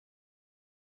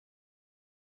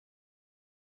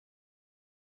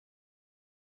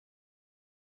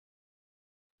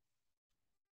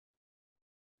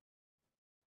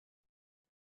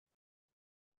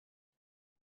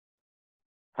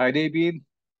Hi, David.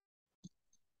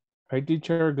 Hi,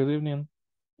 teacher. Good evening.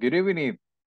 Good evening.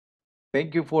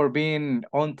 Thank you for being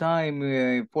on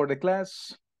time for the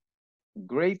class.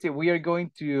 Great. We are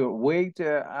going to wait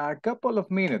a couple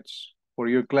of minutes for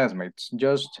your classmates.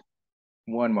 Just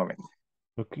one moment.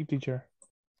 Okay, teacher.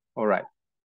 All right.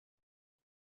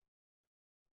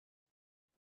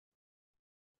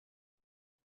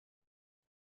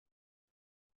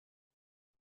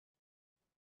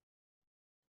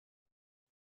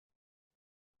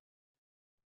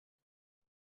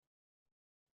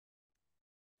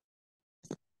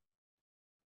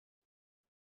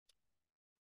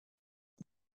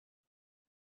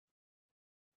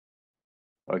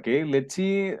 Okay, let's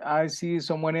see. I see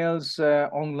someone else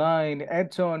online.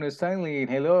 Edson Stanley.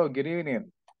 Hello, good evening.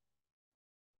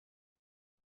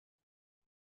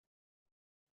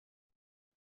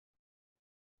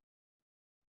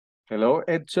 Hello,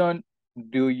 Edson.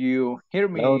 Do you hear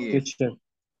Hello, me? teacher. Good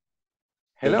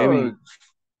Hello, evening.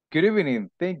 good evening.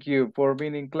 Thank you for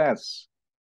being in class.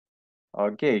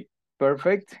 Okay,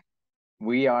 perfect.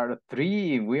 We are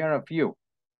three, we are a few.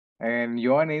 And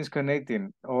Joanna is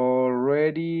connecting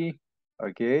already.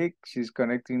 Okay, she's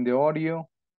connecting the audio.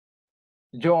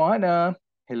 Joanna,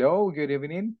 hello, good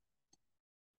evening.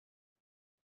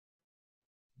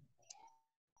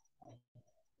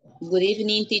 Good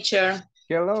evening, teacher.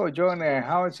 Hello, Joanna,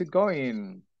 how is it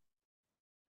going?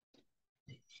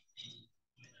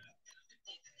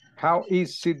 How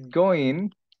is it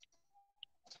going?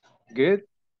 Good,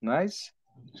 nice.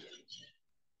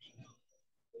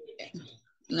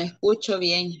 No escucho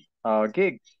bien.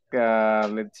 Okay,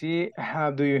 let's see.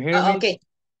 How do you hear me? Okay.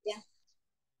 Yeah.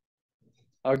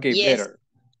 Okay, Yes. better.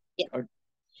 Yeah.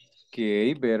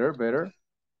 Okay, better.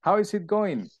 How is it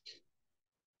going?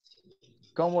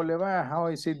 ¿Cómo le va? How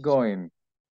is it going?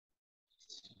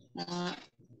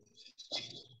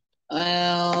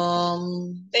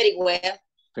 Very well.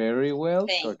 Very well.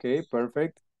 Thanks. Okay,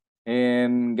 perfect.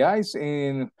 And guys,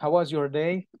 how was your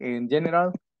day in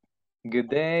general? Good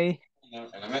day,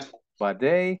 bad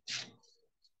day,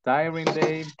 tiring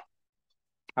day.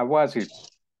 How was it?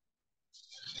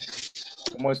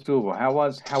 ¿Cómo estuvo? How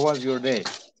was your day?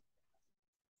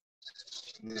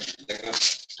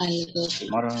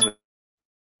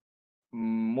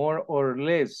 More or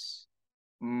less.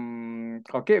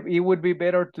 Okay, it would be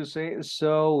better to say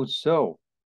so.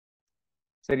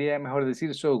 Sería mejor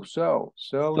decir so.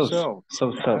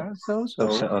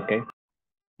 Okay.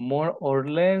 More or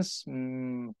less.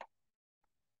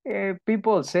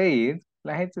 People say it.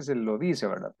 La gente se lo dice,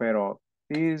 ¿verdad? Pero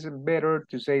it's better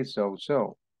to say so.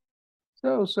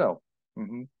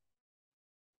 Mhm.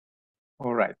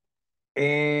 All right.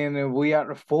 And we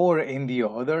are four in the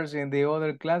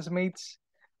other classmates.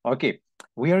 Okay,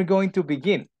 we are going to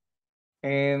begin.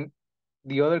 And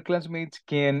the other classmates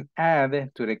can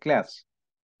add to the class.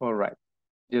 All right.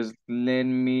 Just let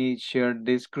me share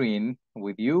the screen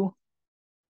with you.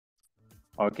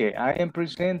 Okay, I am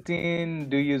presenting.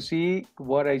 Do you see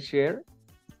what I share?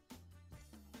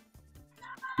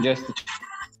 Yes, teacher.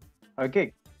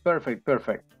 Okay, perfect.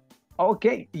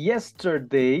 Okay,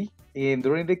 yesterday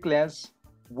during the class,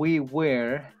 we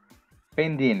were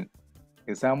pending.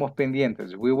 Estábamos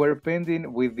pendientes. We were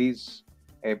pending with this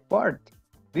part.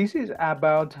 This is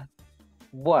about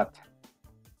what?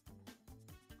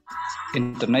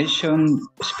 Intonation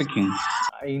speaking.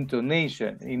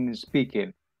 Intonation in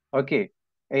speaking. Okay,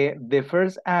 the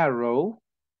first arrow,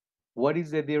 what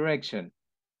is the direction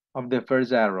of the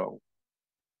first arrow?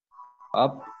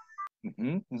 Up.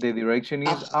 The direction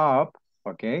is up,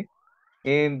 okay?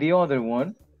 And the other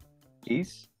one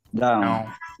is?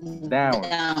 Down. Down.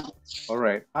 All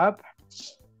right, up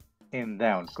and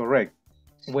down, correct.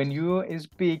 When you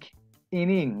speak in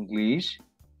English,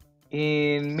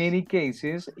 in many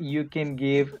cases, you can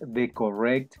give the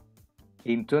correct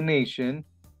intonation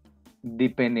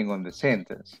depending on the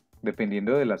sentence,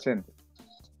 dependiendo de la sentence.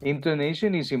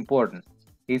 Intonation is important.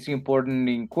 It's important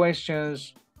in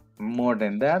questions, more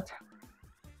than that.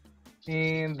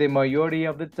 And the majority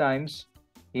of the times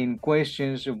in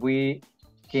questions, we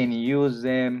can use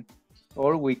them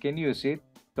or we can use it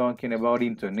talking about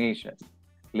intonation.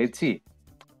 Let's see.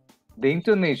 The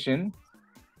intonation,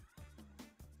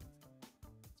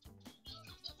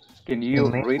 can you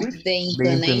read it? The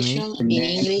intonation in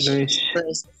English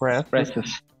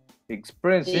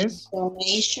expresses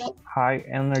high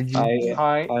energy,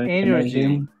 high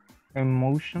energy,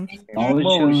 emotions, or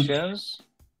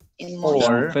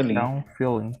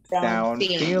down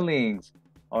feelings.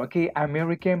 Okay,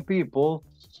 American people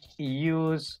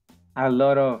use a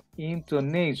lot of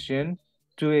intonation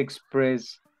to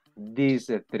express these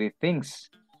three things.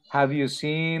 Have you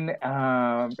seen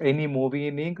any movie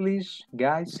in English,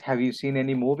 guys? Have you seen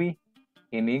any movie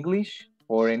in English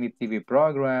or any TV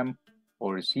program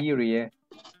or series?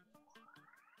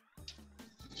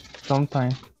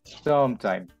 Sometimes.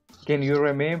 Sometime. Can you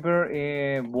remember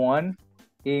one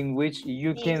in which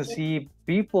you can see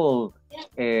people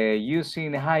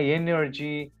using high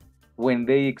energy when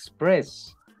they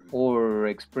express or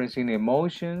expressing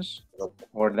emotions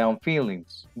or down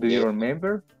feelings? Do you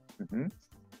remember?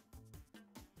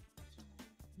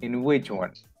 In which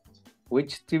one?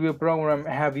 Which TV program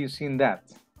have you seen that?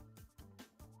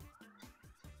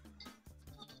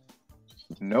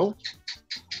 No?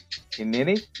 In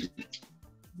any?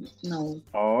 No.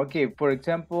 Okay, for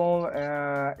example,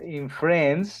 in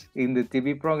Friends, in the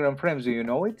TV program Friends, do you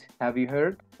know it? Have you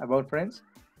heard about Friends?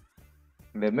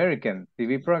 The American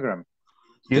TV program.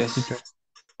 Yes, teacher.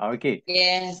 Okay.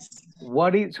 Yes.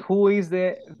 Who is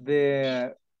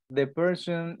the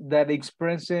person that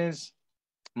expresses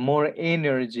more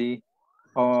energy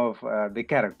of the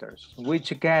characters?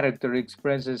 Which character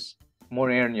expresses more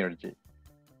energy?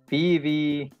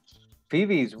 Phoebe.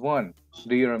 Phoebe is one.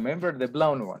 Do you remember the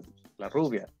blonde one? La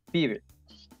rubia, Phoebe.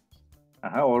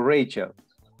 Or Rachel.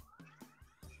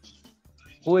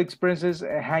 Who expresses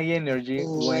a high energy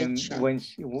when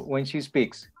she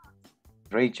speaks?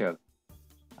 Rachel.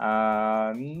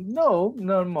 No,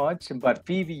 not much, but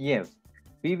Phoebe, yes.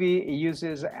 Phoebe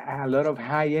uses a lot of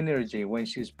high energy when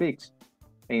she speaks,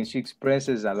 and she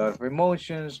expresses a lot of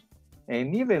emotions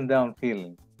and even down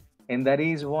feeling. And that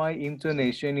is why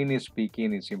intonation in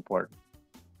speaking is important.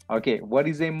 Okay, what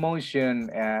is the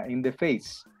emotion in the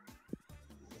face?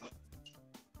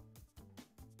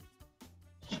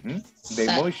 The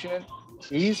emotion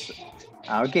is,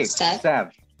 okay,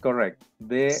 sad, correct.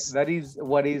 That is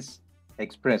what is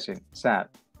expressing, sad,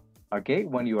 okay,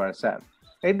 when you are sad.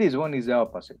 And this one is the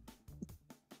opposite.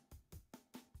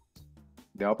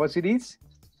 The opposite is?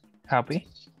 Happy.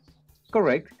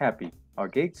 Correct, happy,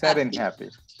 okay, sad and happy.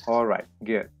 All right,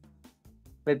 good.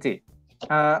 Let's see.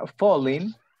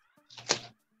 Falling.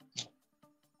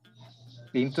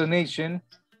 Intonation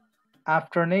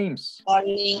after names.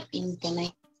 Falling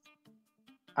intonation.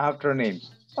 After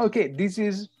names. Okay, this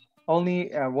is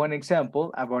only one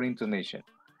example about intonation.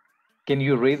 Can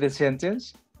you read the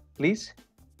sentence, please?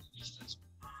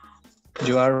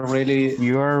 You are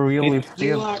really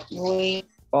fit.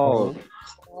 Oh.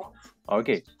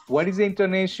 Okay, what is the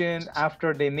intonation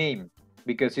after the name?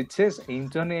 Because it says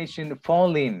intonation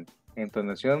falling.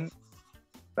 Entonación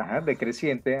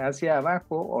decreciente hacia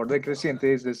abajo, or decreciente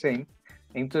is the same.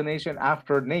 Intonation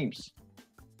after names.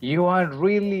 You are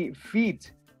really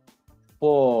fit,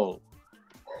 Paul.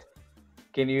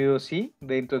 Can you see?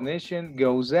 The intonation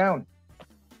goes down.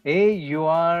 Hey, you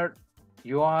are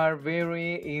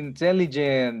very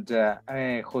intelligent,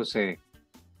 Jose.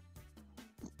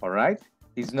 All right?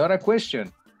 It's not a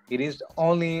question. It is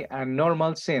only a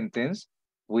normal sentence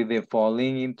with the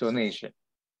following intonation.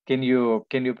 Can you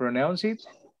pronounce it?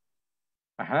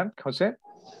 Jose.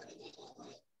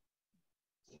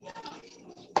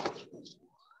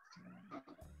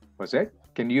 Jose,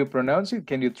 can you pronounce it?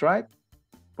 Can you try?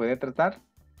 ¿Puede tratar?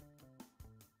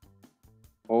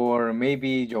 Or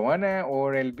maybe Joanna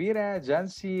or Elvira,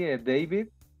 Jancy,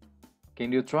 David.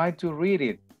 Can you try to read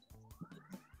it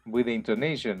with the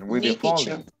intonation, with the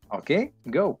following? Okay,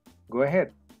 go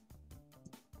ahead.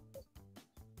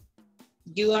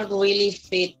 You are really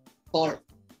fit, Paul.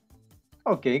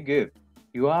 Okay, good.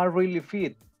 You are really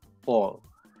fit, Paul.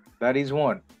 That is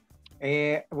one.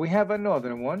 We have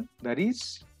another one that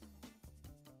is?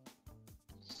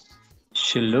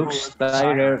 She looks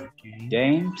tired,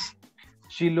 James.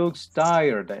 She looks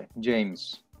tired,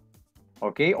 James.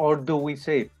 Okay, or do we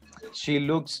say, she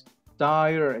looks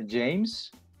tired,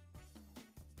 James?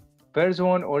 First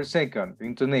one or second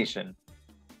intonation?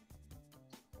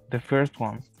 The first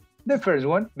one. The first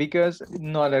one, because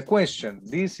not a question.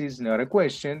 This is not a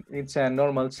question. It's a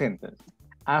normal sentence.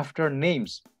 After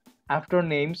names. After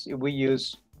names, we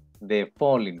use the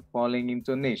falling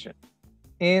intonation.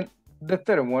 And the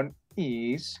third one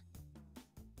is?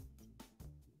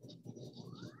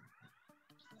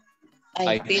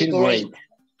 I feel great.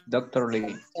 Dr.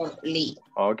 Lee.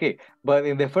 Okay, but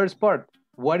in the first part,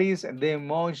 what is the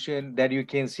emotion that you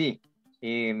can see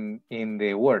in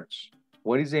the words?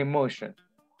 What is the emotion?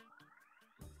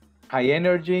 High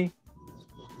energy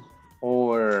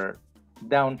or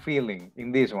down feeling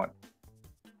in this one?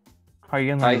 High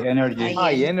energy.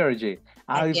 High energy.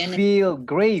 I feel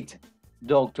great,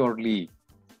 Dr. Lee.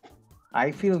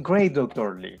 I feel great,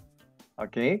 Dr. Lee.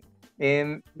 Okay,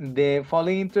 and the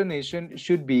following intonation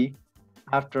should be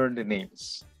after the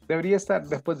names. Debería estar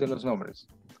después de los nombres.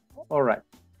 All right.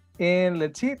 And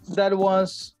let's see, that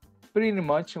was pretty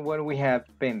much what we have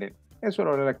pending. Eso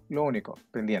era lo único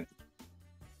pendiente.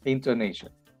 Intonation.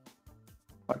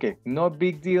 Okay, no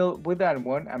big deal with that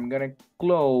one. I'm gonna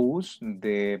close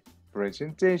the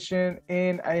presentation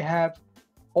and I have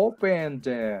opened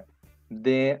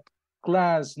the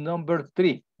class number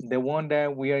 3, the one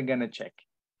that we are gonna check.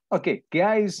 Okay,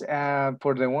 guys,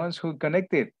 for the ones who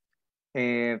connected,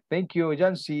 thank you,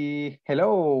 Jancy.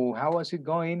 Hello, how is it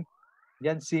going?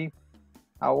 Jancy,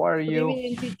 how are you? Good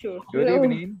evening, teacher. Good Hello.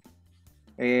 evening.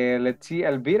 Let's see,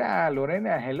 Elvira,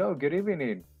 Lorena, hello, good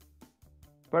evening.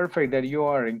 Perfect that you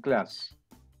are in class.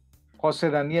 Jose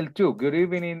Daniel too, good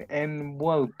evening and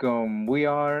welcome. We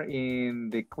are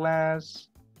in the class.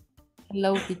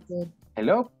 Hello, teacher.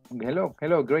 Hello, hello,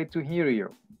 hello, great to hear you.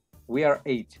 We are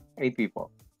eight people.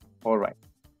 All right.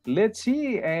 Let's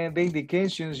see the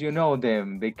indications, you know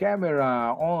them. The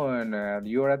camera on,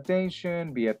 your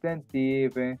attention, be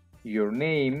attentive, your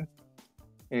name,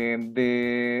 and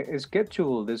the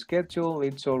schedule. The schedule,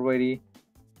 it's already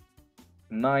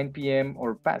 9 p.m.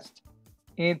 or past.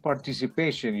 And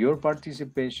participation, your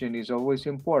participation is always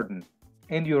important.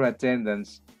 And your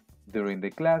attendance during the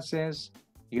classes,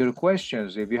 your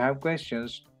questions. If you have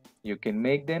questions, you can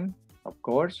make them, of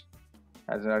course.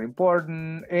 That's not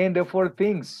important. And the four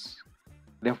things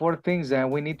that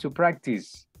we need to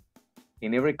practice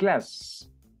in every class.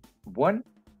 One,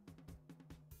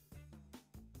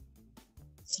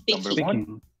 Speaking. number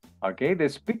one. Okay, the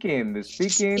speaking.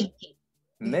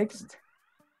 Next,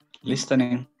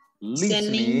 Listening.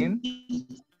 listening,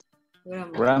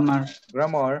 Grammar.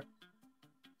 grammar,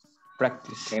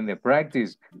 Practice. and the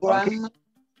practice. Okay.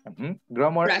 Grammar.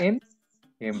 Grammar Practice.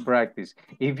 in practice.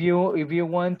 If you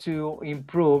want to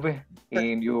improve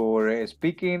in your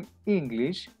speaking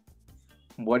English,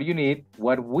 what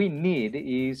we need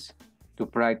is to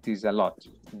practice a lot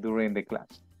during the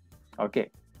class. Okay,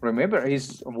 remember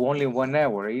it's only 1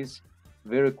 hour, it's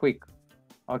very quick.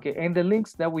 Okay, and the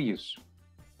links that we use.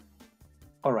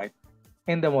 All right,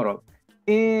 and the moral.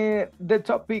 The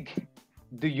topic,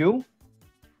 do you?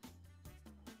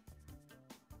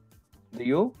 Do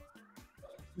you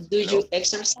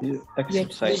exercise?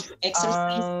 Exercise. Do you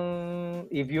exercise?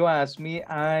 If you ask me,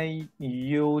 I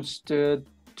used to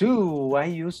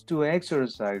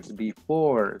exercise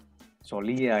before.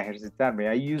 Solía ejercitarme.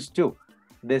 I used to.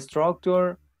 The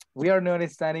structure, we are not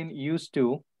studying used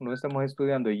to. No estamos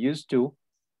estudiando used to,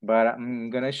 but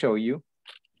I'm gonna show you.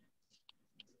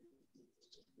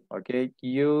 Okay,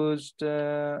 used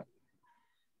to.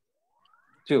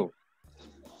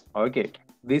 Okay,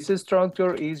 this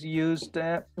structure is used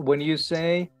when you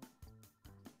say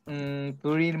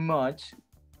pretty much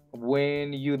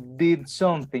when you did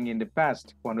something in the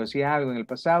past. Cuando hacías algo en el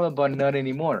pasado, but not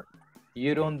anymore.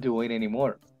 You don't do it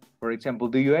anymore. For example,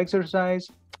 do you exercise?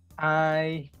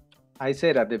 I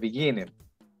said at the beginning,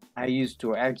 I used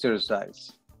to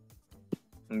exercise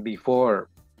before,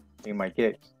 in my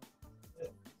case.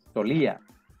 Solía.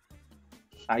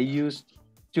 I used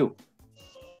to.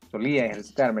 Solía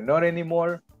ejercitarme. Not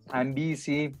anymore. I'm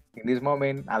busy in this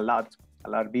moment, a lot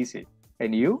busy.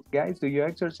 And you guys, do you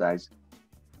exercise?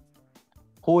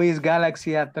 Who is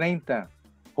Galaxy A30?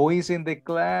 Who is in the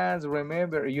class?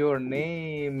 Remember your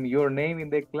name in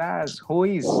the class. Who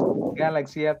is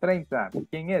Galaxy A30?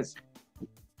 ¿Quién es?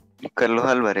 Carlos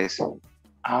Álvarez.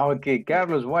 Okay,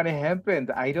 Carlos, what happened?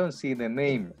 I don't see the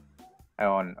name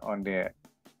on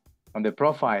the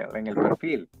profile, en el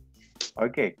perfil.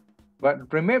 Okay,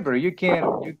 but remember, you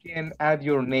can add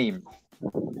your name.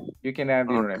 You can add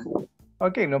your name.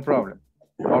 Okay, no problem.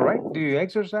 All right, do you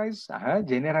exercise?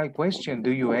 General question,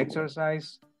 do you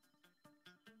exercise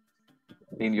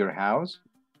in your house?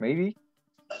 Maybe?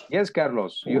 Yes,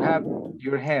 Carlos, you have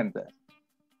your hand.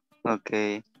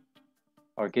 Okay.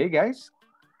 Okay, guys.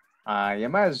 I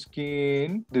am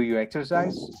asking, do you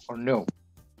exercise or no?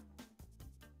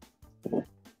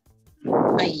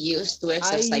 I used to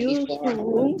exercise before.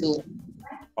 Too.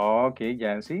 Okay,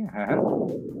 Jancy.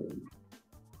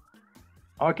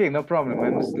 Okay, no problem.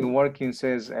 I'm still working,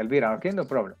 says Elvira. Okay, no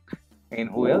problem. And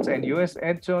who else? And you,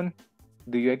 Edson,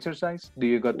 do you exercise? Do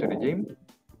you go to the gym?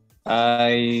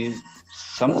 I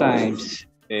sometimes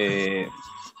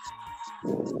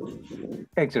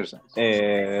Exercise.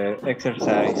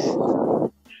 exercise.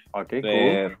 Okay,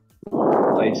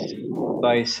 cool.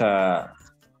 Twice a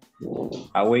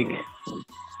week.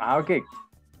 Okay.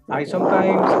 I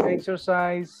sometimes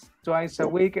exercise twice a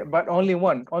week, but only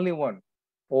one.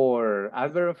 Or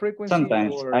at very frequency.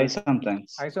 Sometimes. Or I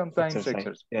sometimes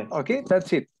exercise. Yes. Okay,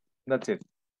 that's it.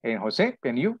 And Jose,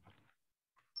 can you?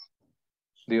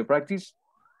 Do you practice?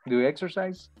 Do you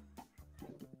exercise?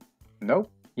 No?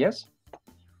 Yes?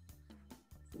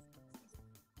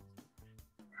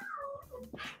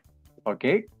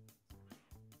 Okay.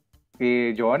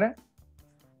 Joanna?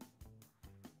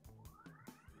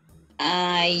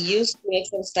 I used to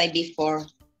exercise before.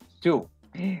 Two.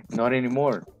 Not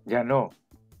anymore. Ya no.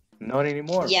 Not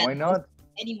anymore. Yeah, Why not?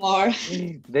 anymore.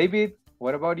 David,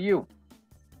 what about you?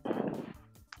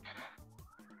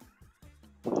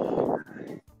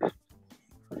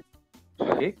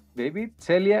 Okay, David,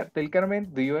 Celia, Del Carmen,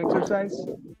 do you exercise?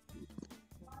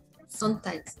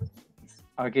 Sometimes.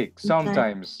 Okay,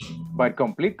 sometimes. But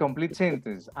complete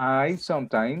sentence. I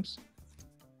sometimes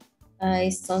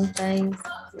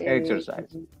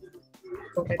exercise.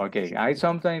 Okay, I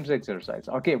sometimes exercise.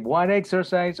 Okay, what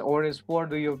exercise or sport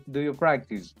do you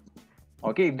practice?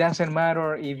 Okay, it doesn't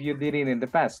matter if you did it in the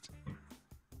past.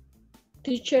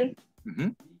 Teacher.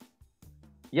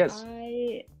 Yes.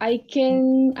 I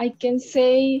can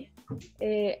say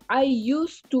I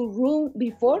used to run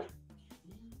before.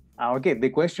 Okay, the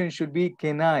question should be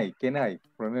can I?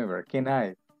 Remember, can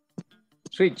I?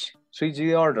 Switch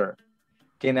the order.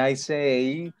 Can I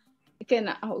say? Can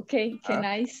I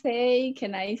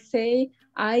say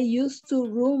I used to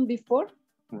run before?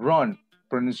 Run.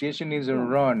 Pronunciation is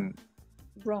run.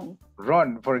 Run.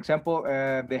 For example,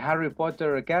 the Harry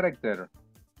Potter character,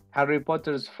 Harry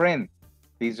Potter's friend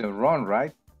is Ron,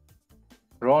 right?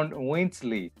 Ron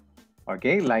Weasley.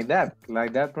 Okay, like that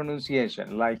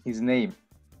pronunciation, like his name.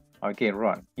 Okay,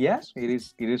 Ron. Yes, it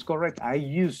is correct. I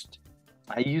used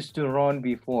to run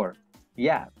before.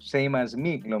 Yeah, same as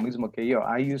me, lo mismo que yo.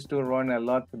 I used to run a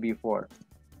lot before.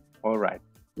 All right.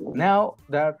 Now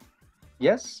that,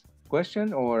 yes,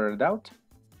 question or doubt?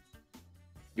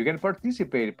 You can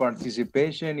participate.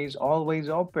 Participation is always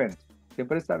open.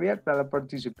 Siempre está abierta la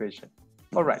participation.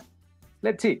 All right.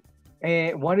 Let's see.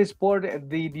 What sport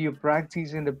did you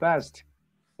practice in the past?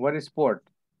 What sport?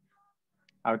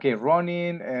 Okay,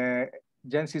 running.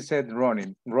 Jancy said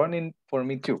running. Running for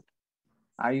me too.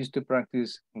 I used to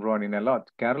practice running a lot.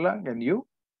 Carla, and you?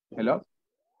 Hello?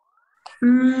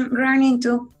 Running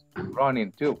too.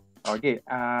 Running too. Okay.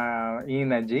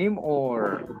 In a gym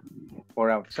or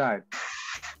outside?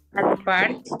 At the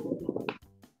park.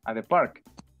 At the park.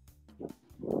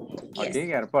 Yes.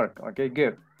 Okay, at the park. Okay,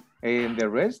 good. And the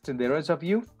rest of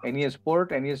you, any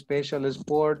sport, any special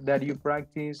sport that you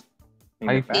practice in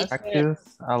the I past?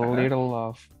 practice a little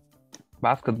of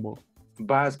basketball.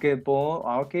 Basketball.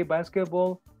 Okay,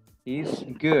 basketball is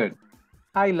good.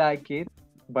 I like it,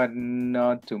 but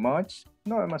not too much.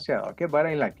 No demasiado, okay, but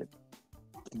I like it.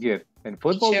 Good. And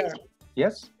football? Teacher.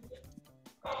 Yes?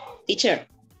 Teacher.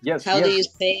 Yes. How do you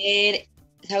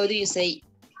say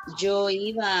yo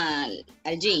iba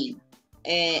al gym?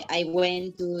 I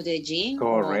went to the gym.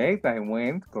 Correct, I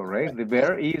went, correct. The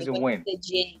verb is went. To the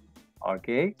gym.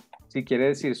 Okay. Si quiere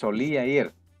decir solía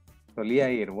ir.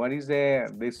 Solía ir. What is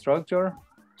the structure?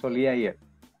 Solía ir.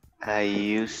 I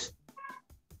used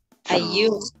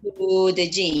to the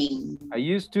gym. I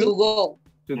used to go.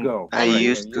 To go. I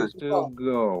used to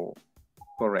go.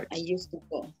 Correct. I used to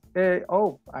go.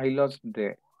 Oh, I lost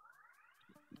the.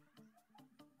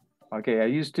 Okay, I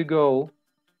used to go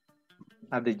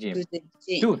at the gym.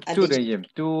 To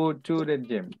the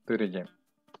gym.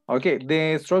 Okay,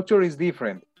 the structure is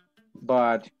different,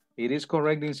 but it is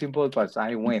correct in simple past.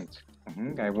 I went.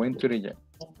 I went to the gym.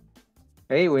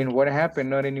 Hey, when what happened?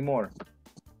 Not anymore.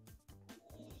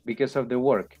 Because of the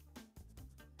work.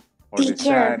 Or Teacher, the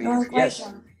studies. one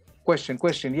question. Yes.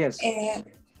 Question, yes.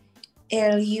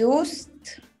 El used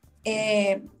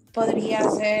podría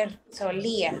ser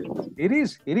solía. It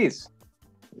is.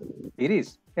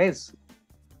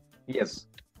 Yes.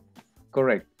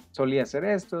 Correct. Solía hacer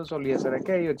esto, solía hacer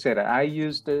aquello, etc. I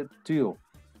used to.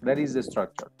 That is the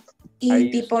structure.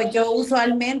 Y tipo, yo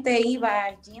usualmente iba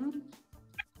al gym.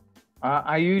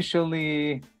 I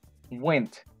usually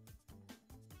went.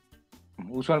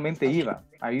 Usualmente iba.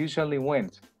 I usually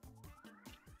went.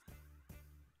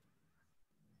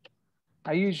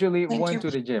 I usually went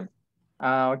to the gym.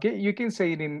 Okay, you can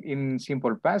say it in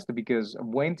simple past because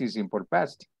went is simple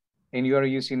past, and you are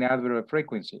using adverb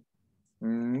frequency.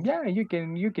 Yeah, you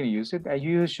can use it. I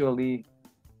usually,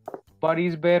 but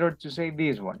it's better to say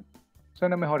this one.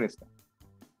 Suena mejor esta.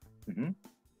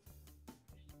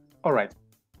 All right,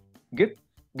 good.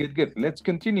 Let's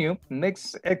continue.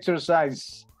 Next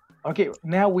exercise. Okay,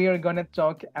 now we are gonna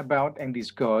talk about and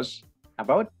discuss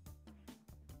about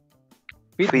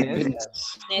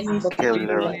fitness.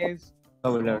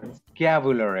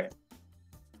 Vocabulary.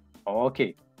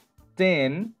 Okay.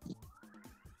 10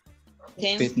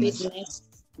 fitness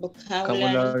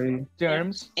vocabulary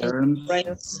terms and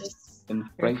and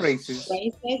phrases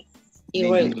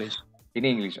in English. In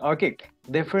English. Okay.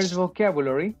 The first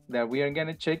vocabulary that we are going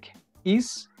to check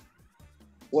is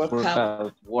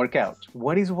Workout. workout.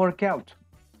 What is workout?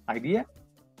 Idea?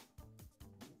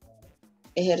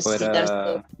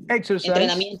 Ejercitarse. Exercise.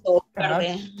 Entrenamiento.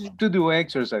 To do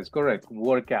exercise, correct.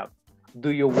 Workout. Do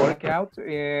you work out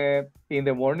in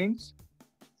the mornings?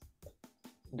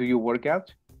 Do you work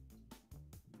out?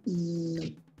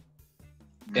 In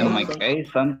my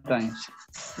case, sometimes.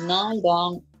 No,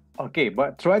 don't. Okay,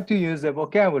 but try to use the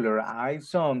vocabulary. I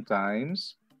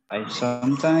sometimes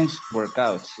work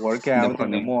out. Work out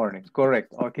in the morning.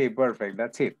 Correct. Okay, perfect.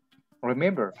 That's it.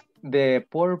 Remember, the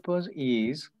purpose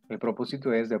is, el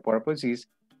propósito es, the purpose is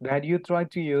that you try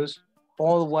to use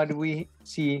all what we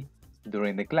see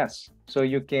during the class. So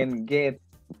you can get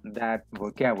that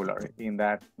vocabulary in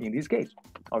this case.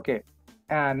 Okay.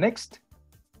 Next.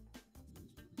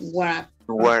 Warm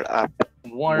up.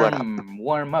 Warm up.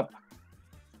 Warm up.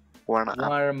 Warm up.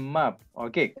 Warm up.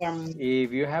 Okay.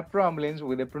 If you have problems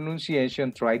with the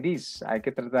pronunciation, try this. Hay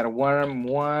que tratar warm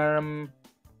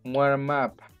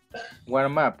up.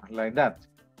 Warm up, like that.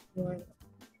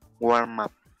 Warm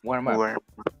up. Warm up.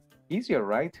 Easier,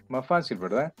 right? Más fácil,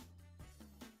 ¿verdad?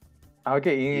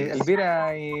 Okay, yes.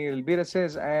 Elvira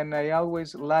says, and I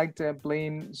always liked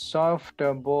playing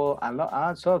softball,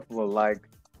 softball, like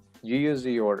you use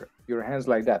your hands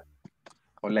like that,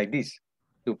 or like this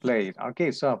to play it. Okay,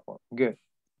 softball, good.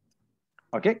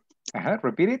 Okay,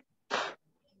 repeat it.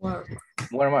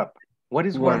 Warm up. What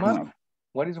is warm up?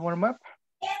 What is warm up?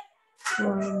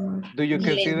 Do you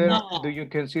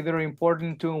consider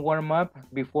important to warm up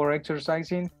before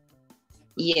exercising?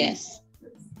 Yes.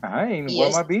 In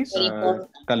warm up is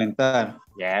calentar.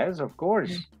 Yes, of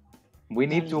course. We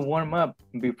need to warm up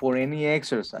before any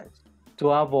exercise to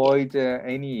avoid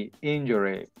any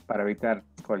injury, para evitar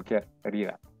cualquier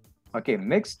herida. Okay,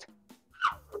 next.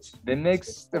 The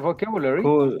next vocabulary.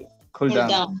 Cool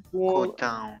down. Cool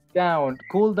down.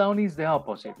 Cool down is the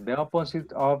opposite. The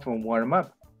opposite of warm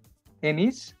up. And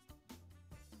is?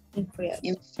 Do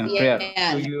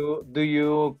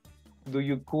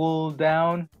you cool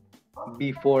down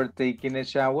before taking a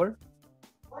shower?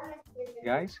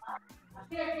 Guys?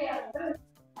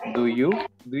 Do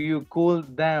you cool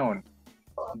down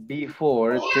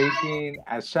before taking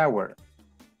a shower?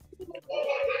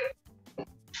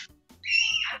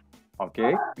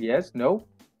 Okay, yes, no?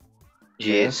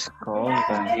 Yes.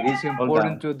 It is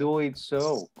important to do it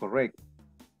so, correct.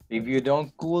 If you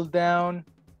don't cool down,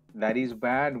 that is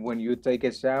bad when you take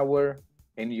a shower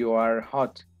and you are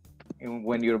hot and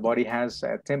when your body has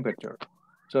a temperature.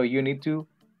 So you need to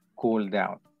cool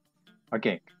down.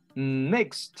 Okay,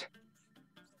 next.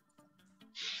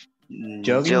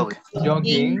 Jogging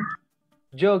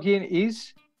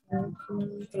is?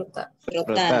 Trotar.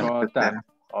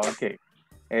 Okay.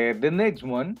 The next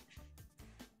one.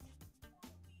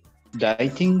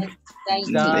 Dieting.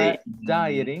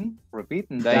 Dieting. Repeat.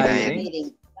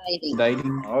 Dieting.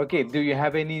 Okay. Do you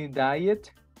have any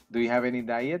diet? Do you have any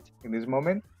diet in this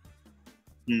moment?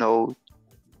 No.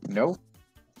 No?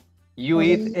 You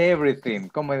eat everything.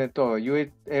 Come de todo. You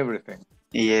eat everything.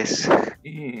 Yes.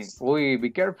 Uy, be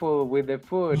careful with the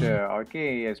food.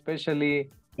 Okay, especially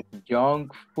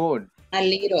junk food. A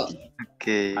little.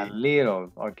 Okay. A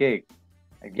little. Okay.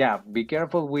 Yeah, be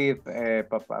careful with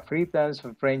papas fritas,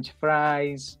 French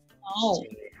fries,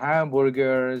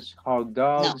 hamburgers, hot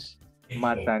dogs,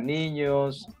 mata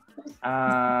niños,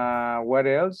 what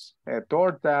else?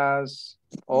 Tortas,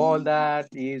 all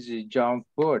that is junk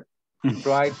food.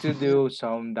 Try to do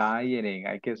some dieting.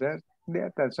 I guess that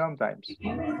sometimes.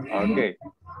 Okay.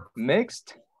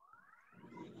 Next.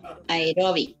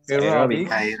 Aerobics.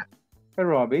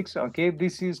 Okay,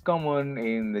 this is common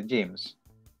in the gyms.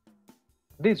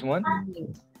 This one,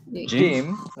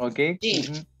 gym, okay,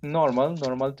 normal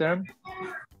term.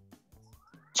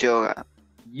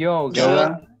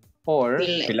 Yoga. Or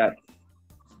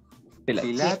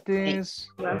Pilates,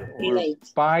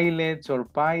 or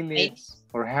pilots,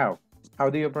 or how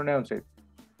do you pronounce it?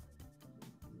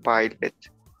 Pilots.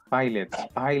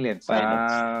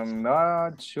 I'm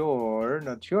not sure.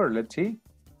 Let's see.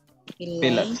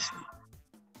 Pilates.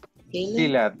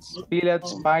 Pilates.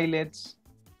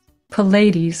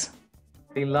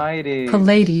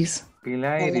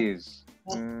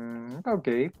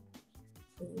 Okay.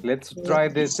 Let's try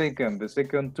the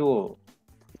second tool.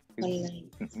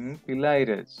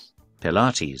 Pilates.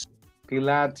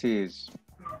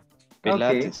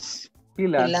 Okay.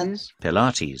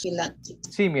 Pilates.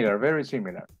 Similar, very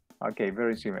similar. Okay,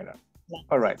 very similar.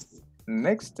 All right.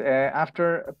 Next,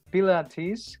 after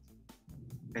Pilates.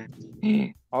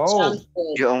 Oh,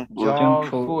 junk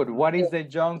food. What is the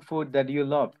junk food that you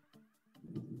love?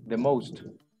 the most?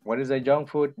 What is the junk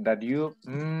food that you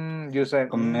say?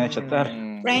 Comida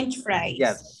chatarra. French fries.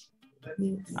 Yes.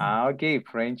 Okay,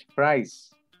 French fries.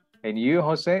 And you,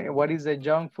 Jose, what is the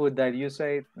junk food that you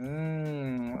say,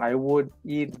 I would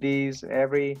eat this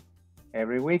every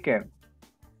weekend?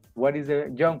 What is the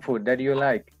junk food that you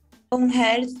like?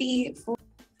 Unhealthy food.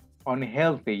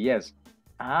 Unhealthy, yes.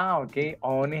 Okay,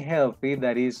 unhealthy,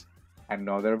 that is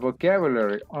another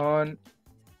vocabulary. Unhealthy.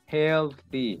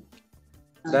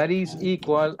 That is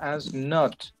equal as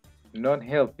not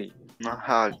healthy. Not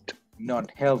halt.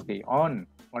 Not healthy,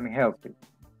 unhealthy.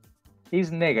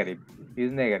 Is negative.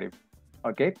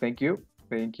 Okay, thank you.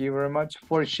 Thank you very much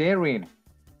for sharing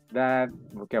that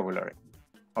vocabulary.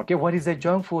 Okay, what is the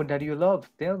junk food that you love?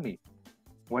 Tell me.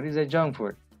 What is the junk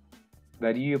food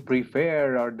that you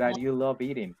prefer or that you love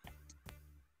eating?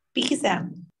 Pizza.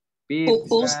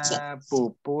 Pizza,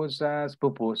 pupusas.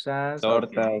 Tortas.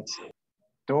 Okay.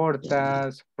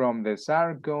 Tortas from the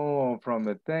Sarco, from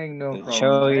the Tecno, The from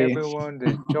choris. everyone,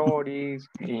 the choris.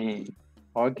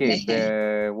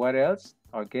 Okay, what else?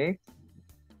 Okay.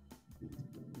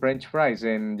 French fries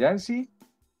and Jancy?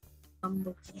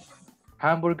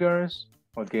 Hamburgers.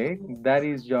 Okay, that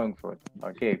is junk food.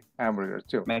 Okay, hamburgers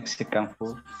too. Mexican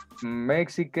food.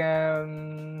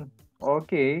 Mexican,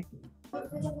 okay.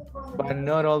 But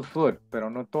not all food, pero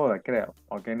no toda, creo.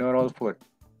 Okay, not all food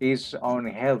is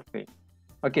unhealthy.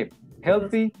 Okay,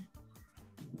 healthy.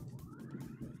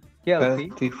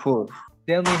 Healthy food.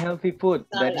 Tell me healthy food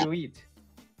that you eat.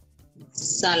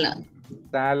 Salad.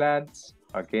 Salads,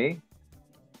 okay.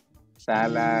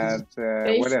 Salads,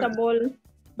 what else?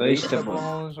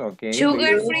 Vegetables, okay.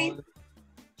 Sugar-free.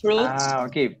 Fruits.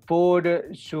 Okay, food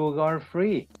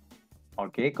sugar-free.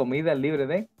 Okay, comida libre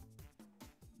de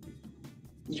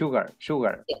sugar.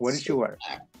 What is sugar?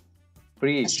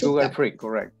 Free, sugar-free,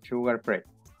 correct, sugar-free.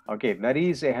 Okay, that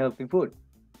is a healthy food.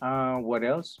 What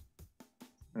else?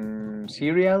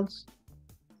 Cereals?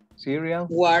 Cereal?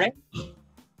 Water.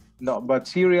 No, but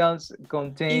cereals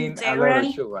contain a lot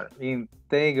of sugar.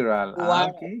 Integral.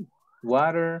 Water. Okay.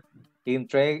 Water,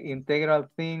 integral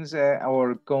things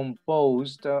or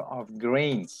composed of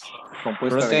grains.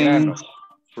 Compuesto de granos.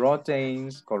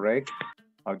 Proteins, correct.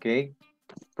 Okay.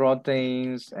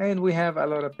 Proteins, and we have a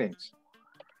lot of things.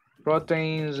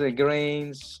 Proteins,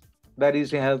 grains, that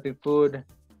is a healthy food,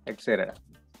 etc.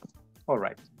 All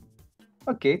right.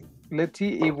 Okay, let's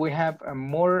see if we have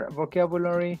more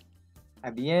vocabulary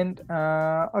at the end.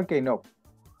 Okay, no.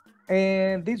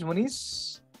 And this one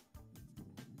is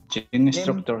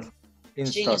Instructor.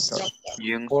 instructor.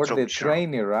 Or the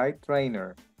trainer, right?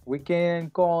 Trainer. We can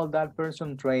call that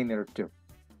person trainer too.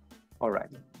 All right.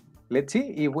 Let's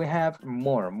see if we have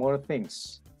more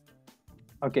things.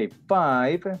 Okay,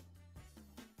 five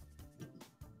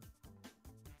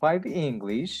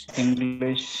English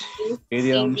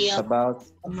Idioms about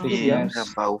fitness and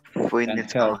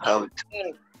health.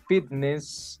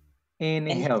 Fitness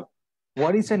and health.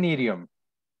 What is an idiom?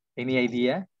 Any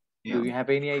idea? Do you have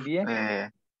any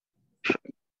idea?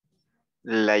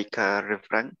 Like a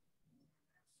refrain.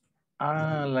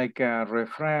 Like a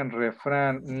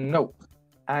refrain. No,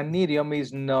 an idiom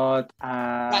is not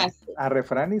a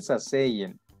refrain is a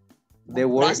saying. The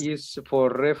word is for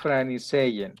refrain is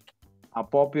saying. A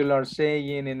popular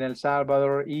saying in El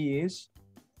Salvador is,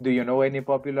 do you know any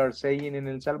popular saying in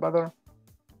El Salvador?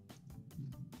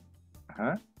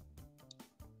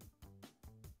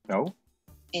 No?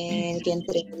 El que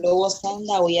entre lobos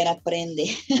anda, aullar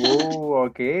aprende. Oh,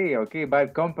 okay.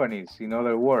 Bad companies, in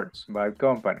other words, bad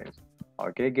companies.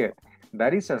 Okay, good.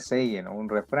 That is a saying, un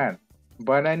refrán.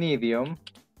 But an idiom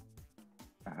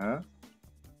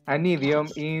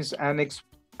is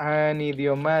an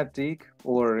idiomatic,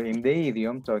 or in the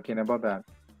idiom, talking about that,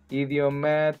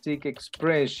 idiomatic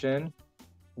expression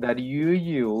that you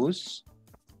use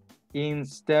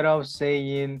instead of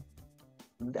saying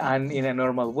and in a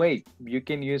normal way. You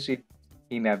can use it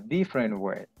in a different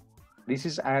way. This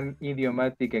is an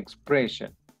idiomatic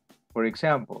expression. For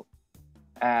example,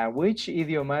 which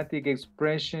idiomatic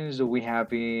expressions do we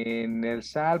have in El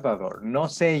Salvador? No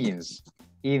sayings,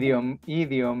 idiom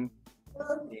in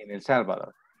El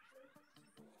Salvador.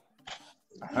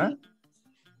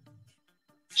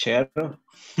 Chero.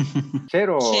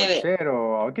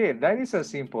 Chero. Okay, that is a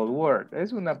simple word.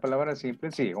 Es una palabra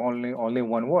simple, sí, only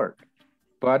one word.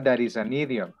 But that is an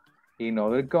idiom. In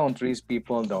other countries,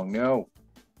 people don't know.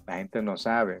 La gente no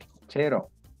sabe.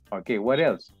 Chero. Okay, what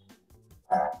else?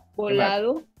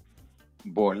 Volado.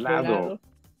 Volado.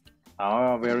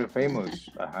 Oh, very famous.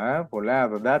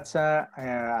 Volado. That's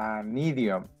an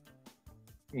idiom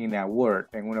in a word,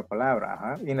 en una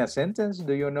palabra. In a sentence,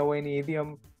 do you know any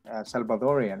idiom,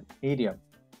 Salvadorian idiom?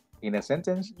 in a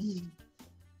sentence?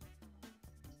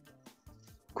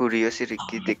 Curiosity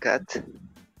the cat.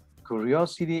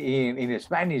 Curiosity in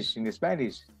Spanish,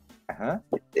 Ajá.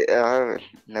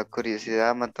 La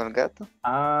curiosidad mató al gato.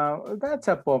 That's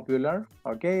a popular,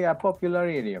 okay, a popular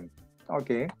idiom.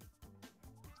 Okay.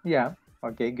 Yeah,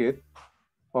 okay, good.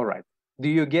 All right. Do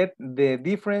you get the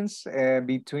difference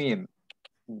between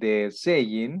the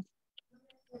saying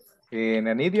in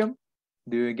an idiom?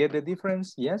 Do you get the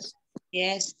difference? Yes?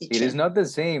 Yes, It teacher. is not the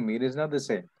same. It is not the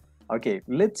same. Okay,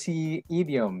 let's see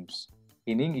idioms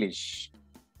in English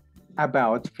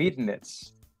about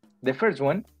fitness. The first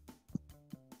one.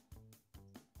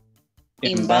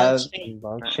 In bad shape. In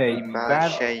Bad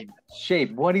bad shape.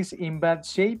 shape. What is in bad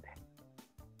shape?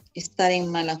 Estar en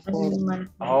mala forma.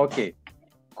 Okay.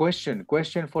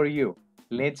 Question for you.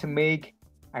 Let's make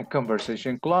a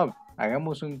conversation club.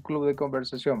 Hagamos un club de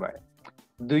conversación, ¿vale?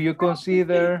 Do you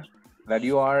consider that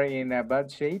you are in a bad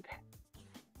shape?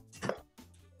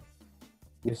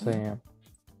 Yes, I am.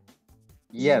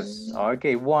 Yes.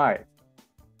 Okay. Why?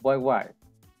 Why?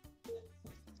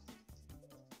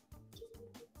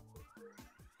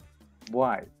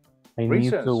 Why? I need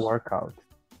Reasons. to work out.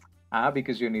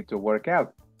 Because you need to work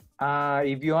out.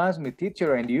 If you ask me,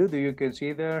 teacher, and you, do you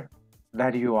consider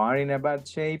that you are in a bad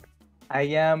shape? I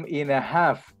am in a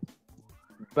half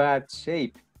bad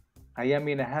shape. I am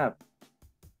in a half.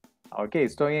 Okay,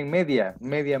 estoy en media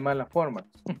mala forma.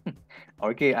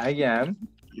 Okay, I am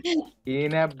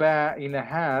in a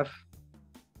half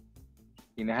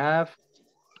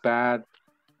bad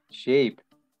shape.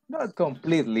 Not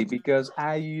completely, because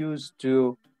I used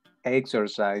to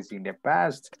exercise in the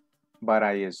past, but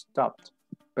I stopped.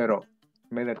 Pero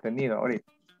me he detenido ahorita.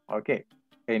 Okay,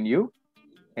 and you?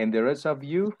 And the rest of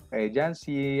you?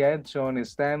 Jancy, Edson,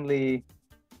 Stanley,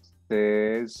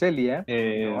 Celia,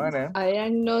 Joanna. I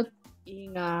am not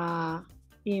in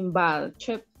bad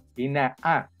shape. In a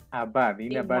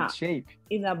bad shape.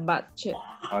 In a bad shape.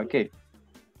 Okay.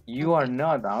 You are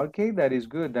not. Okay, that is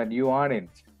good that you aren't.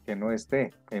 Que no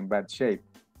esté in bad shape.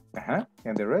 And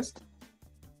the rest?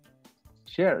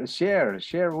 Share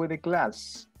with the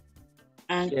class.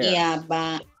 And Share. yeah,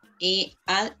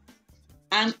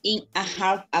 I'm in a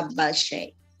hard bad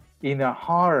shape. In a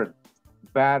hard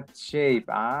bad shape.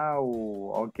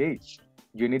 Oh, okay.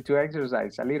 You need to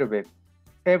exercise a little bit.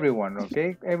 Everyone,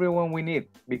 okay? Everyone we need,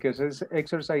 because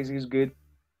exercise is good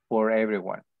for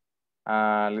everyone.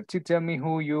 Let's see, tell me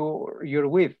who you're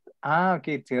with.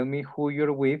 Okay, tell me who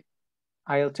you're with.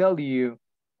 I'll tell you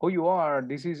who you are.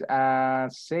 This is a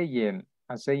saying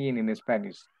in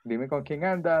Spanish. Dime con quién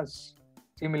andas.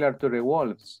 Similar to the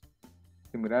wolves.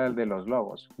 Similar al de los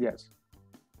lobos. Yes.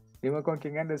 Dime con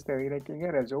quién andas, te diré quién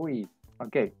eres. Uy.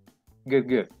 Okay.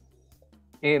 Good.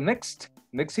 Next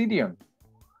idiom.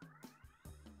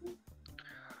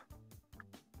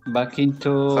 Back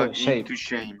into Back shape. into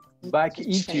shame. Back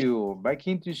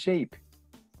into shape.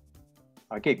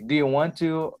 Okay, do you want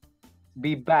to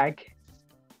be back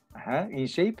in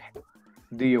shape?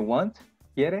 Do you want?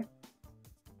 ¿Quiere?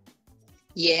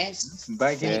 Yes.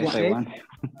 Back into Yes, I shape? want.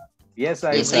 Yes,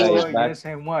 I Yes, I do. want. Yes,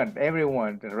 I want.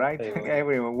 Everyone, right?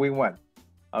 Everyone, we want.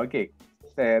 Okay.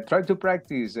 Try to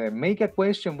practice. Make a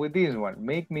question with this one.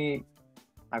 Make me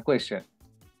a question.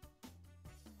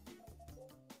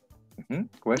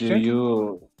 Question?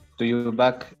 Do you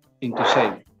back into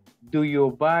shape? Do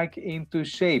you back into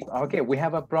shape? Okay, we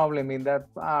have a problem in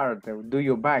that part. Do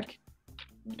you back?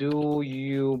 Do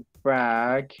you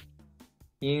back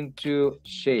into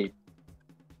shape?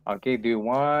 Okay, do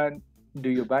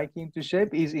you back into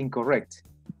shape? Is incorrect.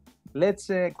 Let's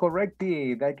correct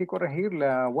it. Hay que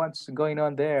corregirla. What's going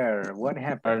on there? What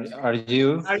happened? Are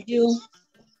you?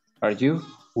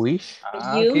 Wish?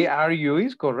 Okay, are you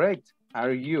is correct.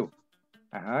 Are you?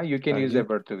 You can use the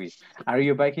verb to be. Are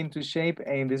you back into shape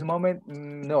in this moment?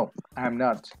 No, I'm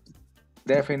not.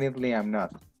 Definitely I'm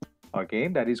not. Okay,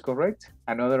 that is correct.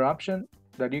 Another option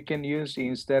that you can use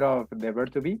instead of the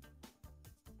verb to be?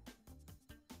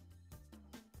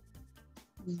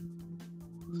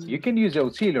 You can use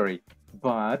auxiliary,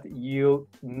 but you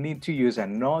need to use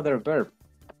another verb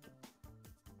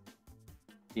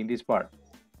in this part.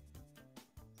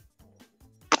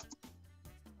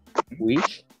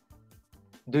 Wish?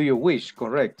 Do you wish?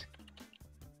 Correct.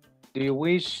 Do you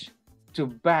wish to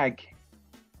back?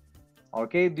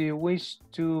 Okay, do you wish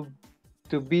to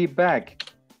be back?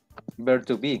 Verb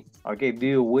to be. Okay, do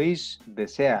you wish,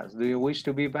 deseas? Do you wish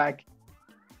to be back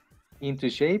into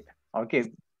shape?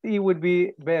 Okay, it would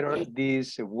be better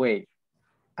this way.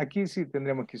 Aquí sí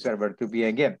tendremos que usar verb to be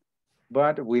again.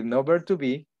 But with no verb to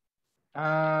be,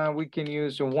 we can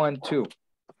use want to.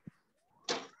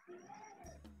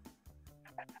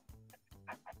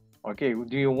 Okay,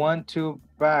 do you want to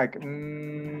back?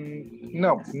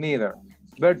 No, neither.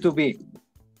 Verb to be.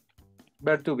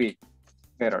 Verb to be.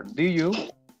 Better. Do you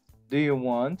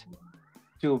want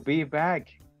to be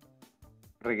back?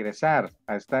 Regresar.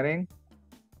 A estar en.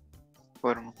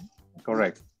 Forma.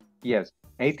 Correct. Yes.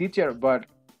 Hey, teacher, but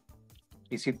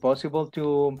is it possible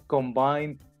to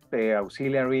combine the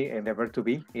auxiliary and the verb to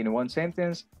be in one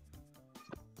sentence?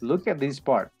 Look at this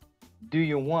part. Do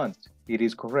you want? It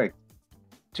is correct.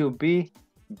 To be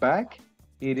back,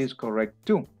 it is correct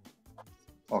too.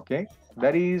 Okay,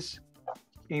 that is,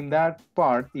 in that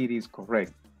part, it is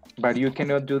correct. But you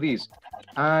cannot do this.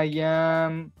 I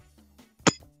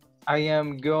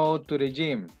am go to the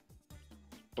gym,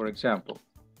 for example.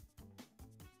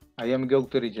 I am go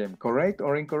to the gym. Correct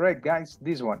or incorrect, guys?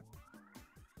 This one.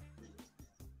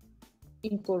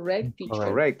 Incorrect, teacher.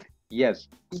 Correct. Yes.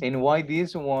 And why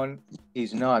this one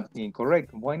is not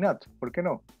incorrect? Why not? ¿Por qué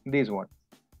no? This one.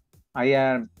 I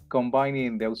am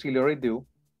combining the auxiliary do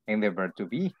and the verb to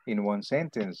be in one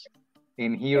sentence.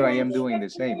 And here I am doing the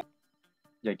same.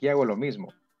 Y aquí hago lo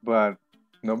mismo. But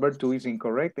number 2 is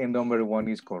incorrect and number 1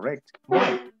 is correct.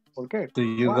 Why? ¿Por qué? Do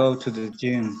you go to the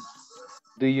gym?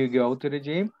 Do you go to the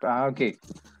gym? Okay.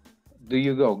 Do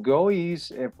you go? Go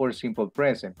is for simple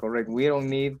present, correct? We don't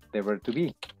need the verb to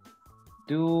be.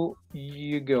 Do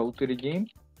you go to the gym?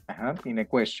 In a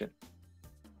question.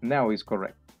 Now it's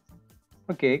correct.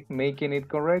 Okay, making it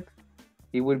correct,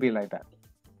 it will be like that.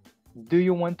 Do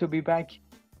you want to be back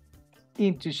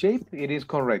into shape? It is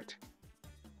correct.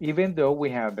 Even though we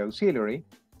have the auxiliary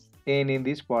and in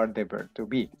this part the verb to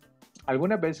be.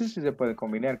 Algunas veces se puede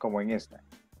combinar como en esta.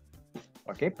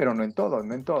 Okay, pero no en todo,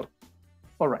 no en todo.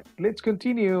 All right, let's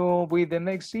continue with the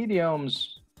next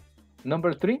idioms.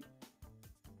 Number 3.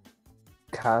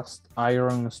 Cast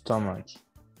iron stomach.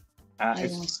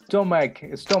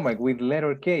 Stomach with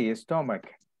letter K, stomach.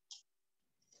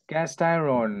 Cast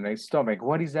iron, stomach.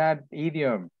 What is that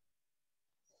idiom?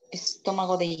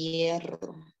 Estómago de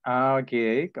hierro.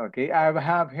 Okay. I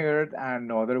have heard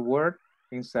another word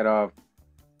instead of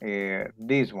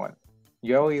this one.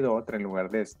 Yo he oído otra en lugar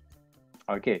de este.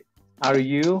 Okay. Are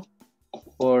you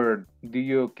or do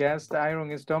you cast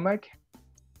iron stomach?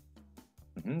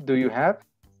 Do you have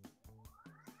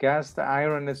cast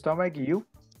iron stomach? You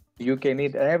can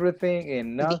eat everything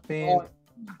and nothing.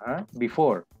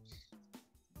 Before.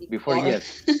 Before,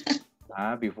 yes.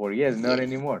 Before, yes, not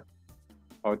anymore.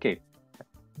 Okay.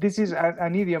 This is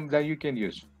an idiom that you can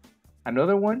use.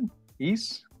 Another one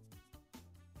is?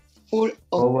 Full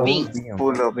of beans.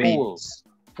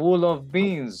 Full of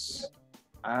beans.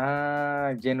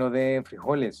 Lleno de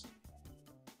frijoles.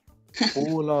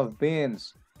 Full of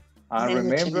beans.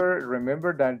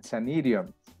 Remember that's an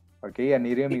idiom. Okay, an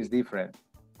idiom is different.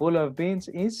 Full of beans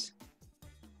is?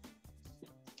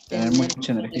 Tener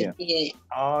mucha energía.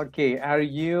 Okay, are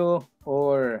you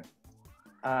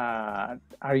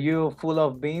full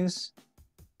of beans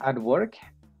at work?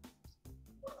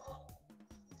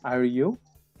 Are you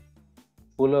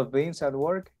full of beans at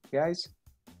work, guys?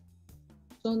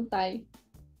 Sometimes.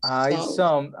 I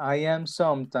am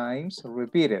sometimes.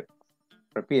 Repeat it.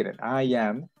 I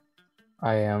am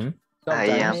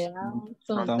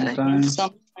Sometimes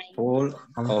full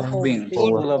of beans.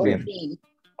 Full of beans.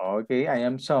 Okay, I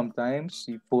am sometimes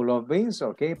full of beans.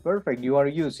 Okay, perfect. You are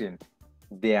using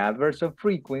the adverbs of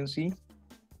frequency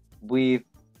with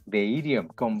the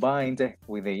idiom, combined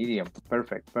with the idiom.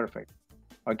 Perfect.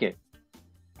 Okay.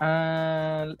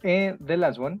 And the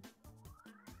last one.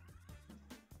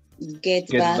 Get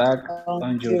back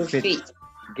on your feet.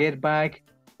 Get back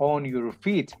on your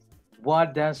feet.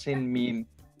 What does it mean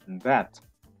that?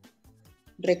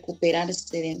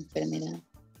 Recuperarse de enfermedad.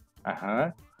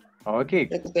 Okay,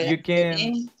 you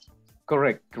can,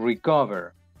 correct,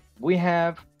 recover. We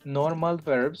have normal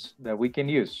verbs that we can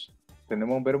use.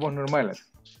 Tenemos verbos normales.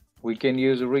 We can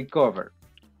use recover.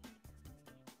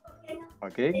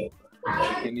 Okay, we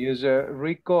can use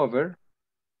recover.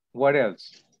 What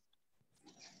else?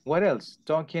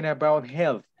 Talking about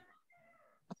health.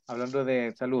 Hablando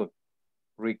de salud.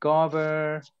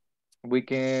 Recover. We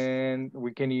can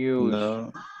use.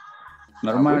 No.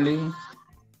 Normally.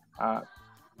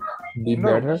 Be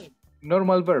better.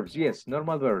 Normal verbs, yes,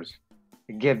 normal verbs.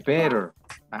 Get better.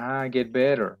 Get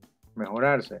better.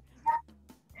 Mejorarse.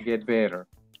 Get better.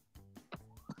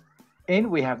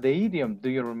 And we have the idiom. Do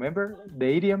you remember the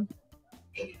idiom?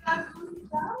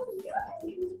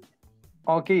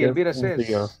 Okay, Elvira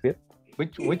says.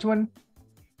 Which one?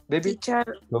 David?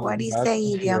 Teacher, what is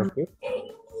the idiom?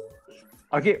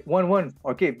 Okay, one.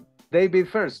 Okay, David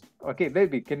first. Okay,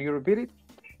 David, can you repeat it?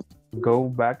 Go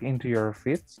back into your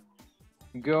feet.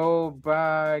 Go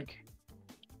back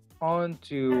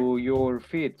onto your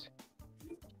feet.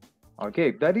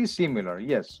 Okay, that is similar,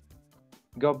 yes.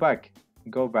 Go back,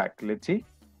 let's see.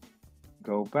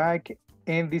 Go back,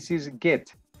 and this is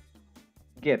get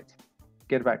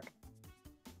back.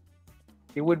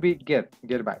 It would be get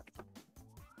back.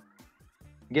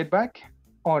 Get back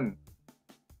on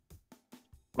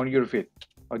your feet.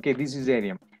 Okay, this is the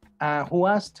idiom. Who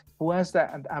asked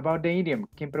about the idiom?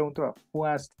 ¿Quién preguntó? Who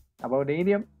asked about the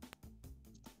idiom?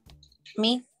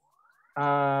 Me.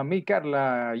 Me,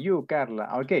 Carla. You, Carla.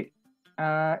 Okay.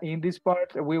 In this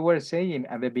part, we were saying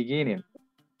at the beginning,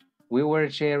 we were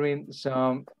sharing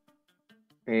some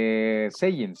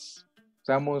sayings.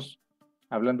 Estamos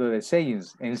hablando de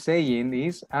sayings. And saying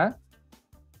is a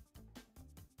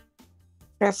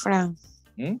Refrán.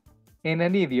 and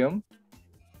an idiom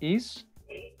is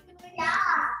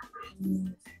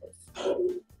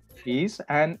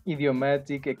an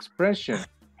idiomatic expression.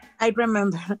 I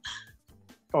remember.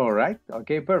 All right.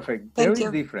 Okay, perfect. There is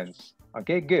difference.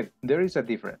 Okay, good. There is a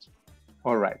difference.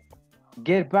 All right.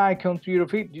 Get back onto your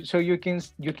feet. So you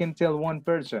can tell one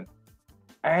person,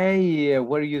 hey,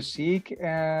 were you sick,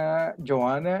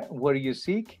 Joanna? Were you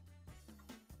sick?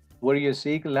 Were you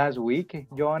sick last week,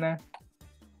 Joanna?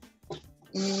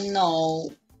 No.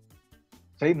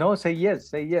 Say no, say yes,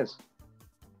 say yes.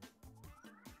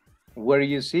 Were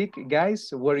you sick, guys?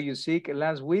 Were you sick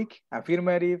last week?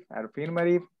 Affirmative,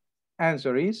 affirmative.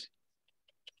 Answer is,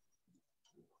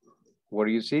 were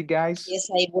you sick, guys? Yes,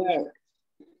 I were.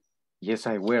 Yes,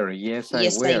 I were. Yes, I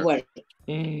Yes, were. I were.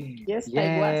 Yes,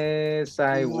 I was. Yes,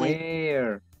 I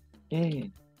were.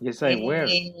 Yes, I were.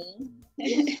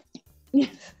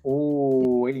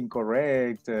 Oh,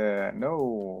 incorrect.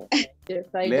 No. Yes,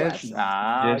 I Let's. was.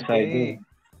 Yes, I do.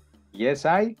 Yes,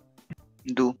 I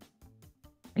Do.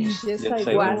 Yes,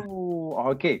 I I was. Oh,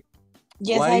 okay.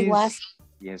 Yes, What I is- was.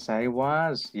 Yes, I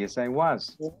was. Yes, I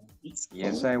was.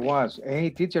 Yes, I was. Hey,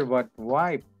 teacher, but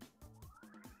why?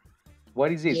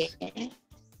 What is this? Yeah.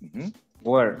 Mhm.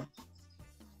 Where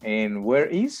And where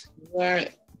is? Were.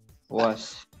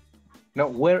 was. No,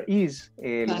 where is?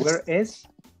 Past. Where is?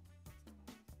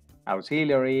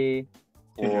 Auxiliary.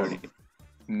 Or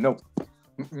no.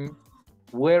 Mm-mm.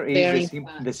 Where is Very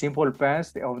the simple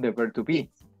past of the verb to be?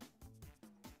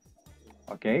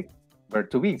 Okay, verb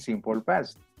to be, simple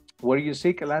past. Were you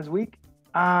sick last week?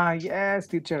 Ah, yes,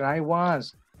 teacher, I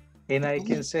was. And I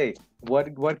can say,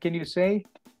 what can you say?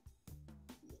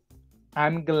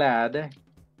 I'm glad.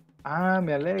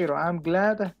 Me alegro. I'm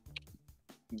glad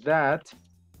that.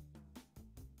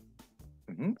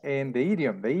 And the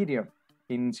idiom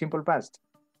in simple past.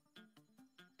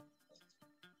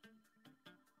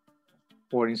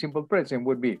 Or in simple present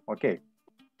would be, okay.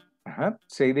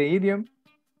 Say the idiom.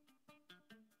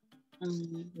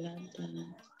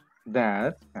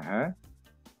 That you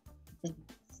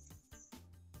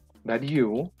That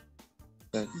you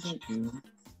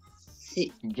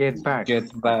get back.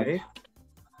 get back Okay,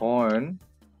 on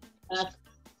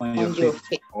on your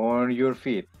feet. on your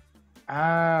feet.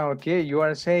 Okay, you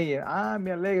are saying,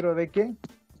 me alegro de qué.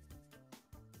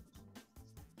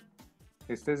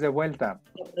 Estés de vuelta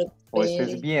o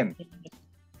estés bien.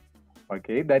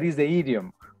 Okay, that is the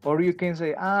idiom. Or you can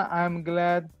say, I'm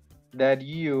glad that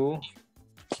you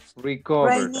recovered.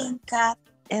 Raining cat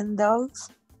and dogs.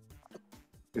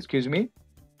 Excuse me?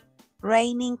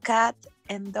 Raining cat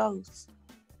and dogs.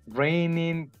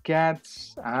 Raining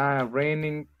cats.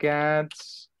 Raining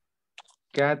cats.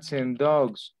 Cats and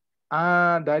dogs.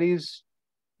 That is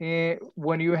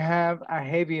when you have a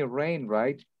heavy rain,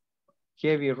 right?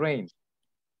 Heavy rain.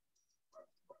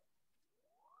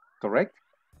 Correct?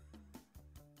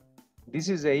 This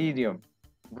is the idiom.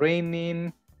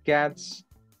 Raining cats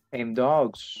and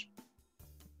dogs.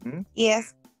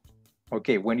 Yes.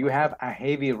 Okay, when you have a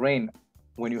heavy rain,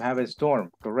 when you have a storm,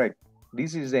 correct.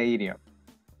 This is the idiom.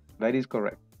 That is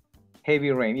correct.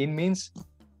 Heavy rain. It means,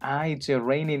 it's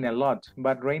raining a lot,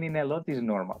 but raining a lot is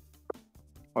normal.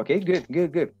 Okay, good,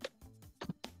 good, good.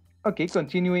 Okay,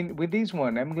 continuing with this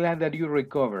one. I'm glad that you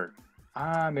recovered.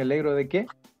 Me alegro de qué?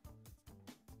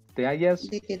 Te hayas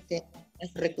De que te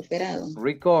has recuperado.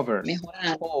 recovered.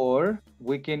 Mejorado. Or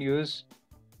we can use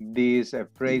this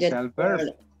phrasal verb.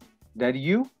 That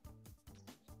you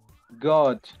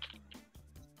got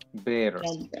better.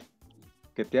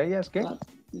 Que te hayas, ¿qué?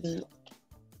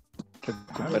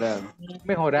 Recuperado.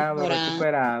 Mejorado,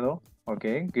 recuperado.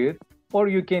 Okay, good. Or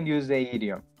you can use the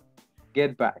idiom.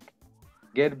 Get back.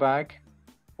 Get back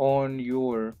on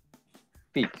your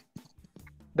feet.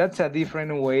 That's a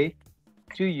different way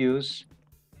to use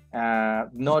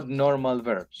not normal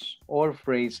verbs or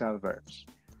phrasal verbs.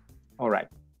 All right.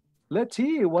 Let's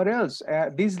see what else.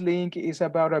 This link is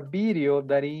about a video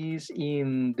that is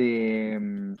in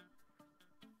the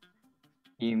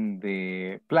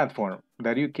platform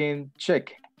that you can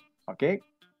check. Okay.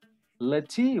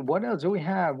 Let's see what else do we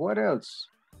have. What else?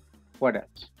 What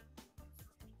else?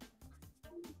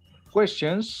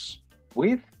 Questions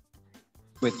with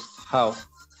how.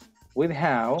 With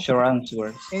how. Short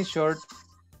answers. In short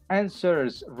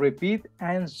answers. Repeat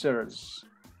answers.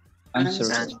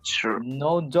 Answers. Sure.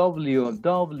 No W.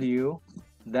 W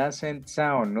doesn't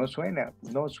sound. No suena.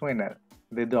 No suena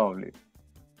the W.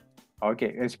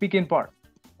 Okay, speaking part.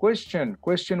 Question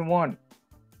 1.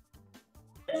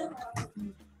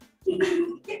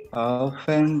 How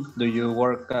often do you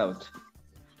work out?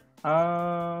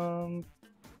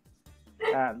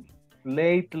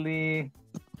 Lately,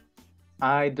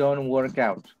 I don't work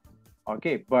out.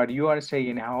 Okay, but you are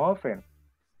saying how often?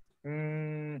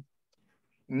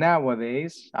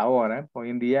 Nowadays, ahora, hoy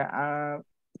en día,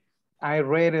 I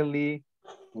rarely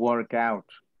work out.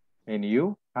 And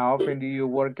you? How often do you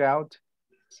work out?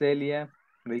 Celia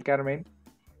del Carmen?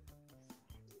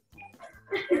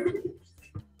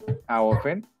 How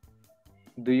often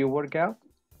do you work out?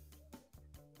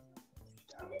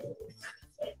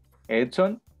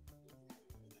 Edson?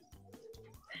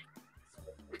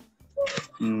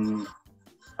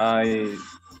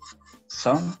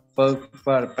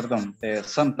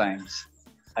 Sometimes.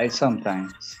 I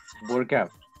sometimes Work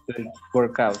out.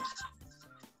 work out.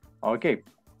 Okay,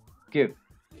 good.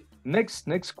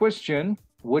 Next question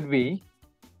would be,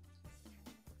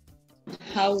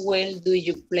 How well do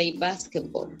you play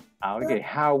basketball? okay,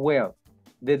 how well?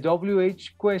 The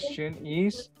WH question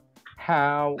is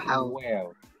how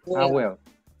well?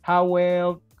 How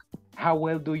well? How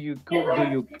well do you cook? Do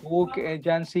you cook,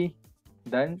 Jancy?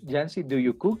 Jancy, do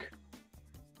you cook?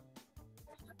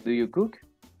 Do you cook?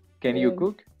 Can you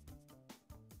cook?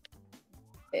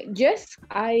 Yes,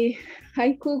 I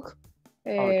cook.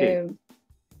 Okay.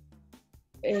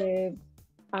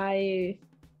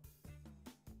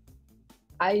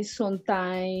 I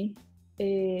sometimes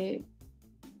very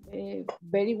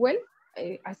well.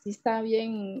 Así está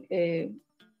bien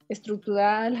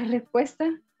estructurada la respuesta.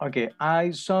 Okay,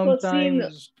 I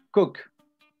sometimes cook.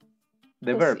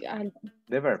 The verb.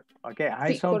 The verb. Okay,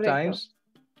 I Sí, sometimes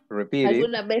repeat it.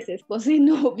 Algunas veces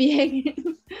cocino bien.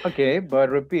 Okay,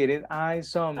 but repeat it. I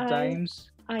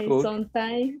sometimes cook.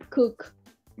 Sometimes cook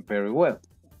Very well.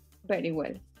 very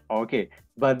well. Okay,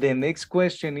 but the next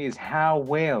question is how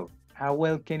well? How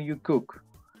well can you cook?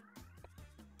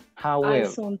 How well?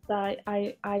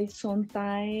 I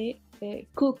sometimes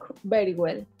cook very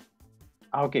well.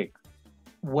 Okay,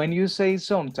 when you say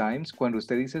sometimes, cuando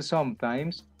usted dice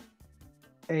sometimes,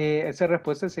 esa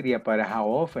respuesta sería para how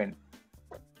often.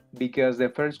 Because the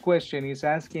first question is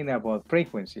asking about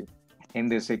frequency.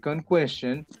 And the second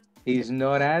question is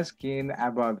not asking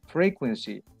about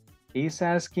frequency. It's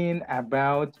asking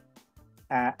about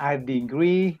a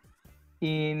degree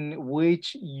in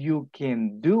which you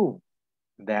can do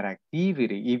that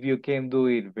activity. If you can do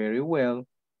it very well,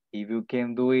 if you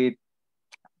can do it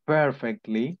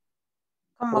perfectly.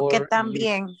 Como que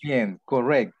también. Bien,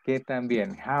 correct, que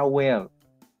también. How well?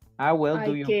 How well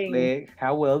do you play?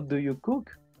 How well do you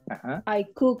cook? I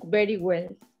cook very well.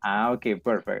 Okay,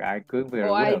 perfect. I cook very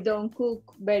well. I don't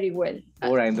cook very well.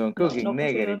 Or I don't cook in no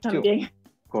negative too. También.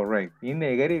 Correct. In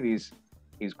negative is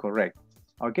correct.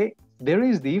 Okay. There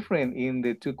is difference in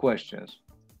the two questions.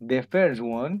 The first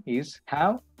one is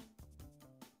how?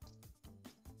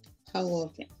 How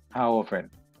often? How often.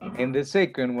 And the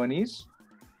second one is?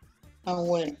 How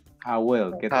well? How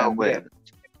well. How well.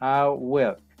 How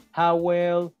well. How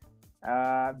well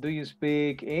do you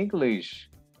speak English?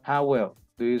 How well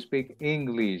do you speak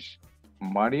English?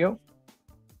 Mario?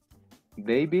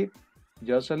 David?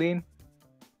 Jocelyn?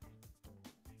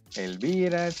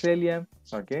 Elvira? Celia?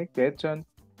 Okay, Ketson?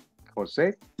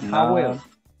 Jose? How well?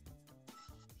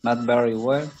 Not very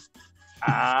well.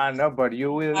 No, but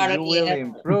you will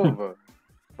improve.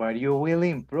 But you will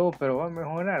improve, pero va a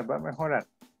mejorar, va a mejorar.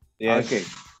 Yes. Okay.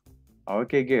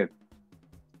 Okay, good.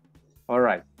 All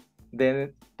right.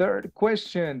 The third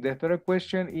question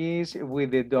is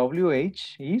with the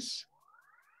WH is?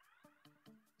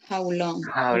 How long?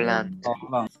 How long? How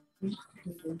long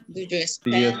Do you do you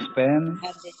spend spend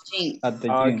at the gym? at the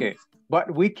gym? Okay,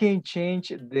 but we can change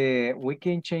the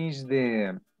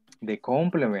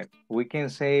complement. We can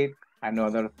say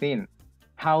another thing.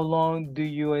 How long do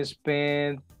you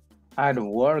spend at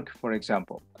work, for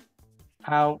example?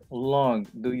 How long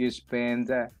do you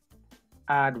spend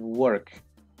at work?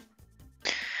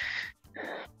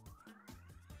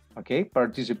 Okay,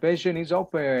 participation is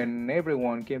open.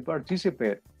 Everyone can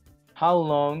participate. How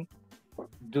long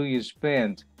do you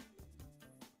spend?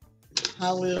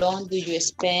 How long do you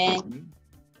spend?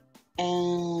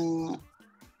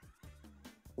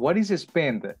 What is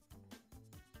spend?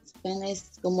 Spend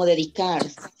es como dedicar.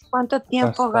 ¿Cuánto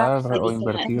tiempo Gastar o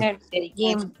gastas en invertir. el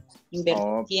gym?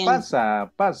 Oh, Tiempo.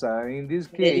 pasa. In this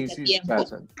case, it's tiempo.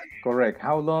 pasa. Correct.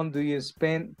 How long do you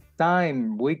spend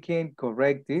time? We can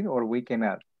correct it or we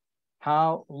cannot.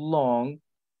 How long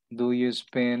do you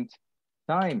spend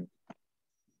time?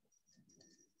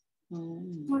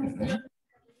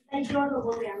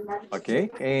 Okay,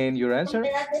 and your answer?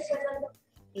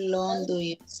 Long do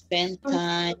you spend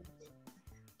time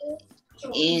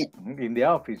in the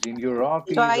office, in your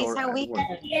office? Twice or a at week. work?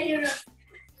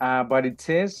 But it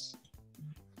says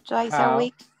Twice how, a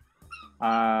week.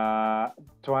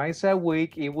 twice a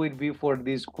week, it would be for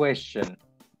this question.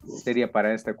 Sería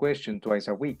para esta question, twice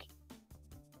a week.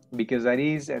 Because that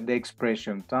is the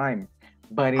expression time.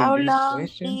 But in How this long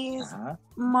question, is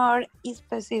more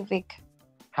specific?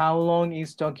 how long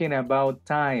is talking about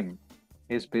time?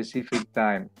 A specific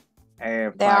time.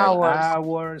 5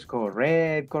 hours.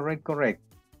 Correct.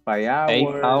 5 hours.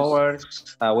 8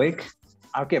 hours a week.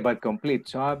 Okay, but complete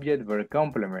subject, verb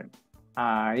complement.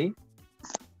 I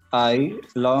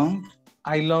long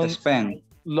spend.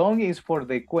 Long is for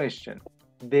the question.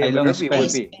 The I long verb spend.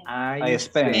 would be I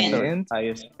spend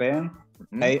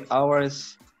 8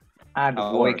 hours at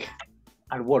a work. week.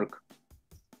 At work.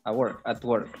 At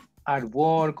work. At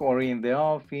work or in the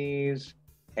office,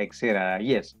 etc.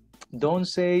 Yes. Don't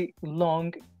say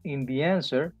long in the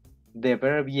answer. The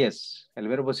verb yes. El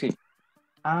verbo sí.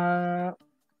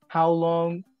 How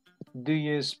long do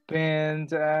you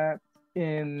spend at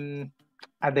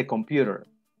the computer?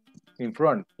 In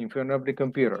front of the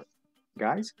computer.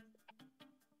 Guys,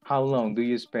 how long do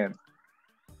you spend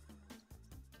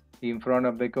in front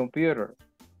of the computer?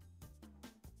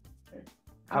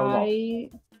 How long?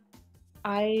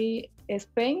 I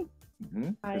spend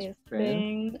I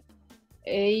spend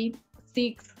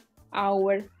 6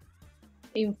 hours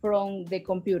in front of the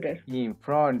computer. In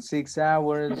front, 6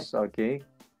 hours, okay.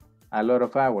 A lot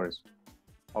of hours.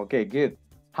 Okay, good.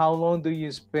 How long do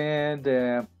you spend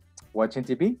watching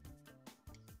TV?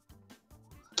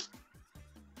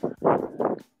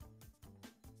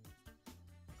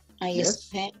 I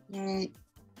spend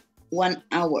 1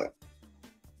 hour.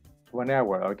 1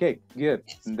 hour, okay, good.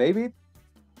 David,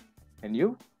 and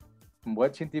you?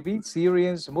 Watching TV,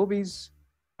 series, movies?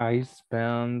 I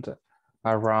spend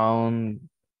around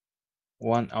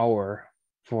 1 hour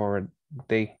per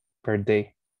day.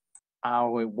 1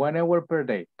 hour per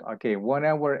day. Okay, 1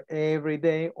 hour every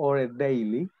day or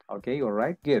daily. Okay, all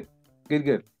right, good.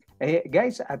 Hey,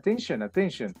 guys, attention.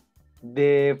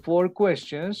 The 4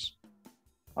 questions.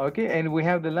 Okay, and we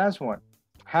have the last one.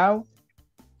 How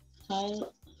good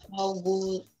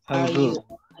How are good you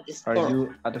at the are sport?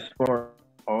 you at the sport?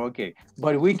 Okay,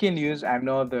 but we can use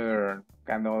another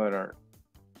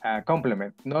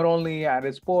complement. Not only at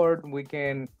a sport, we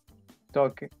can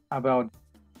talk about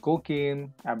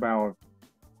cooking, about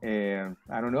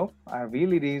I don't know,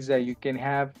 abilities that you can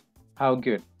have. How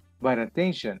good? But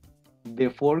attention, the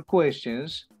 4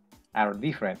 questions are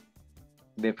different.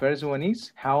 The first one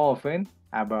is how often,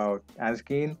 about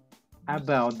asking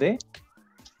about the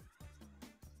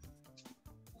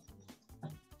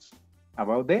How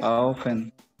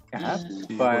often do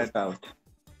you work out?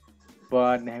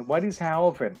 But what is how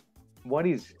often?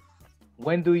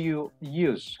 When do you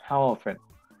use how often?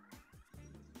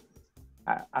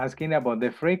 Asking about the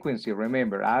frequency.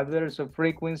 Remember, others of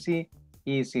frequency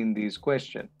is in this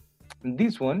question.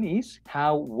 This one is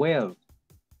how well.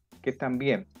 Que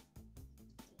también.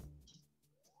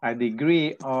 A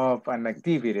degree of an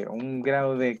activity. Un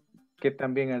grado de que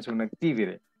también hace una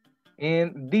activity.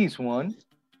 And this one,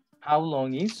 how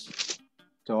long is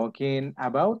talking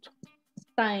about?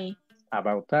 Time.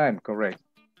 About time, correct.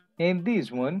 And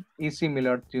this one is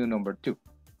similar to number 2.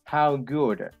 How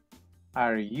good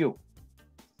are you?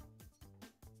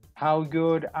 How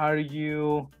good are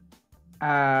you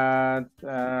at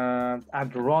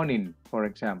running, for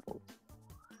example?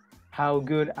 How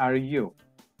good are you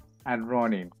at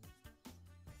running?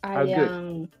 I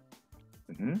am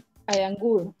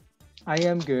good. I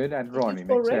am good at running,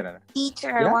 etc.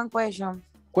 Teacher, Yeah? one question.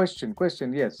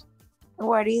 Question, yes.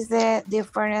 What is the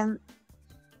difference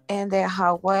in the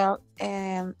how well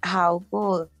and how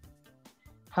good?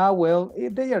 How well,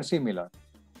 they are similar.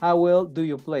 How well do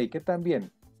you play? Que también,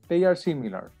 they are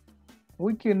similar.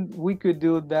 We could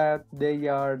do that, they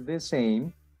are the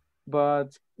same,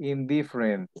 but in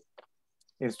different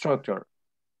structure.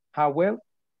 How well?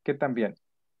 Que también.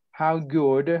 How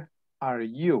good are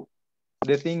you?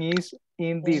 The thing is,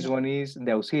 in this one is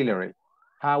the auxiliary.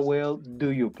 How well do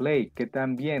you play? ¿Qué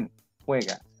tan bien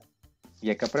juega?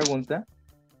 Y acá pregunta.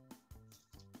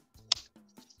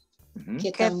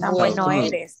 ¿Qué tan bueno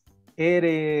eres?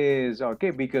 Eres, okay,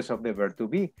 because of the verb to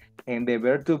be. And the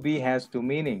verb to be has two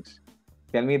meanings.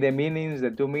 Tell me the meanings,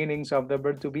 the two meanings of the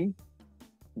verb to be.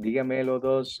 Dígame los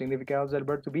dos significados del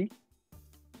verb to be.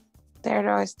 Ser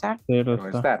o estar.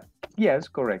 Estar. Yes,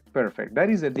 correct, perfect. That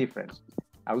is the difference.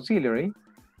 Auxiliary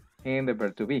and the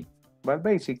verb to be. But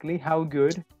basically, how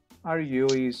good are you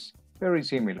is very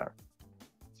similar.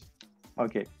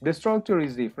 Okay, the structure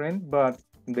is different, but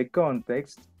the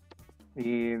context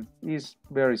is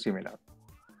very similar.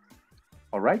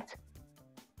 All right?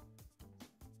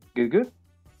 Good?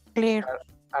 Clear.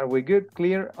 Are we good?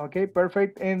 Clear? Okay,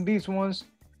 perfect. And these ones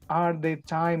are the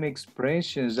time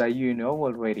expressions that you know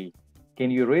already. Can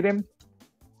you read them?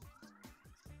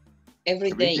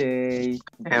 Every day.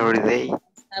 Every day.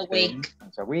 A week.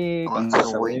 Once a week. Once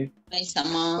a week. Twice a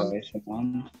month. Twice a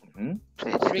month.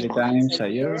 3 times a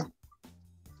year.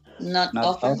 Not Not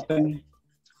often. often.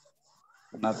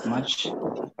 Not much.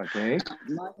 Okay.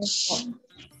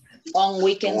 On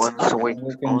weekends. Once a week.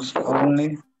 Weekends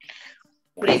only.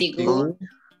 Pretty good.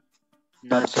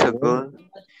 Not so good.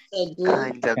 So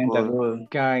good. Kinda good.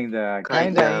 Kinda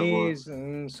good. is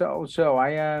so. I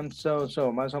am so,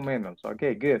 más o menos.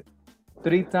 Okay, good.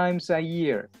 3 times a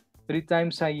year. 3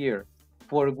 times a year.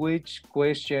 For which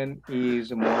question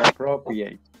is more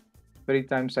appropriate? 3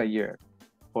 times a year.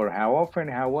 For how often,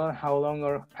 how well, how long,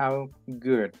 or how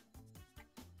good?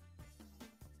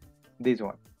 This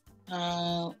one.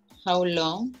 How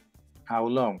long? How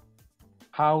long?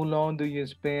 How long do you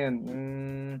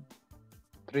spend?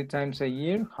 3 times a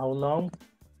year? How long?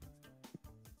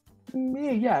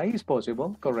 Yeah, it's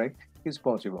possible. Correct. It's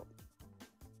possible.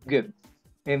 Good.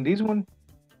 And this one,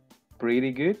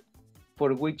 pretty good.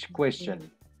 For which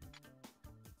question?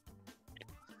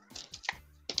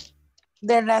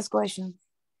 The last question.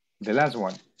 The last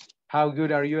one. How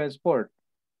good are you at sport?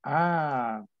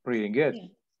 Ah, pretty good.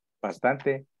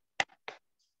 Bastante.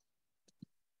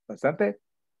 Bastante.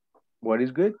 What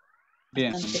is good?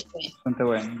 Bien. Bastante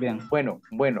bueno. Bien.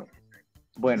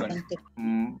 Bueno.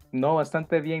 No,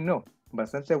 bastante bien, no.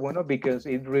 Bastante bueno because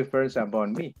it refers about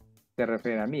me. Se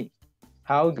refiere a mí.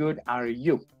 How good are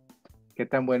you? ¿Qué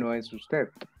tan bueno es usted?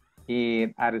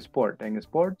 At sport. En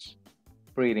sports,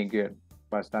 pretty good.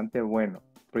 Bastante bueno.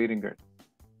 Pretty good.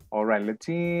 All right, let's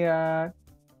see.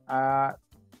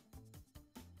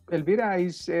 Elvira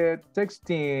is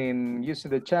texting using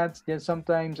the chats. Yes,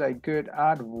 sometimes I could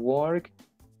add work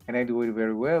and I do it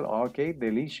very well. Okay,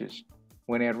 delicious.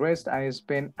 When I rest, I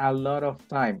spend a lot of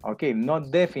time. Okay,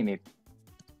 not definite.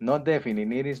 Not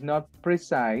definite. It is not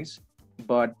precise,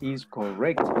 but is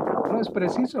correct. No es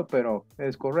preciso, pero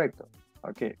es correcto.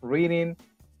 Okay, reading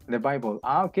the Bible.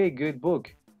 Okay, good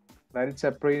book. That is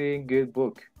a pretty good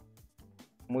book.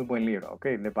 Muy buen libro.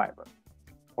 Okay, the Bible.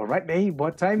 All right, hey,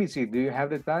 what time is it? Do you have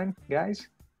the time, guys?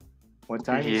 What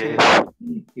time is it?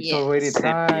 It's already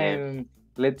time.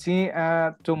 Let's see,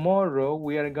 tomorrow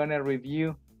we are gonna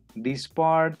review this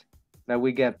part that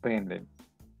we got pending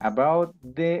about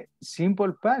the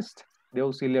simple past, the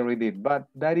auxiliary did, but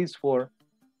that is for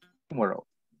tomorrow.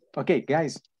 Okay,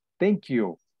 guys, thank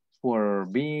you for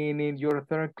being in your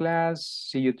third class.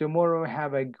 See you tomorrow.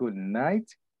 Have a good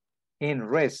night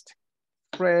and rest.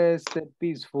 Rest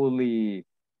peacefully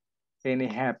and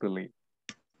happily.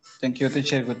 Thank you,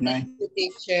 teacher. Good night.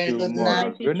 Teacher, good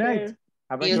night. Good night.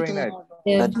 Have a great night.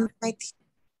 Good night.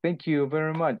 Thank you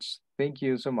very much. Thank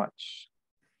you so much.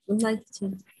 Good night.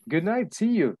 Good night. See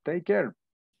you. Take care.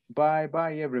 Bye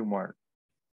bye, everyone.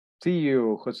 See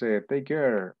you, Jose. Take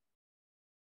care.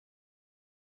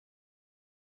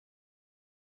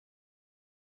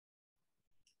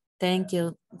 Thank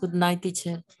you. Good night,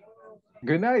 teacher.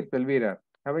 Good night, Elvira.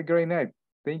 Have a great night.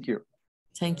 Thank you.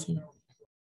 Thank you.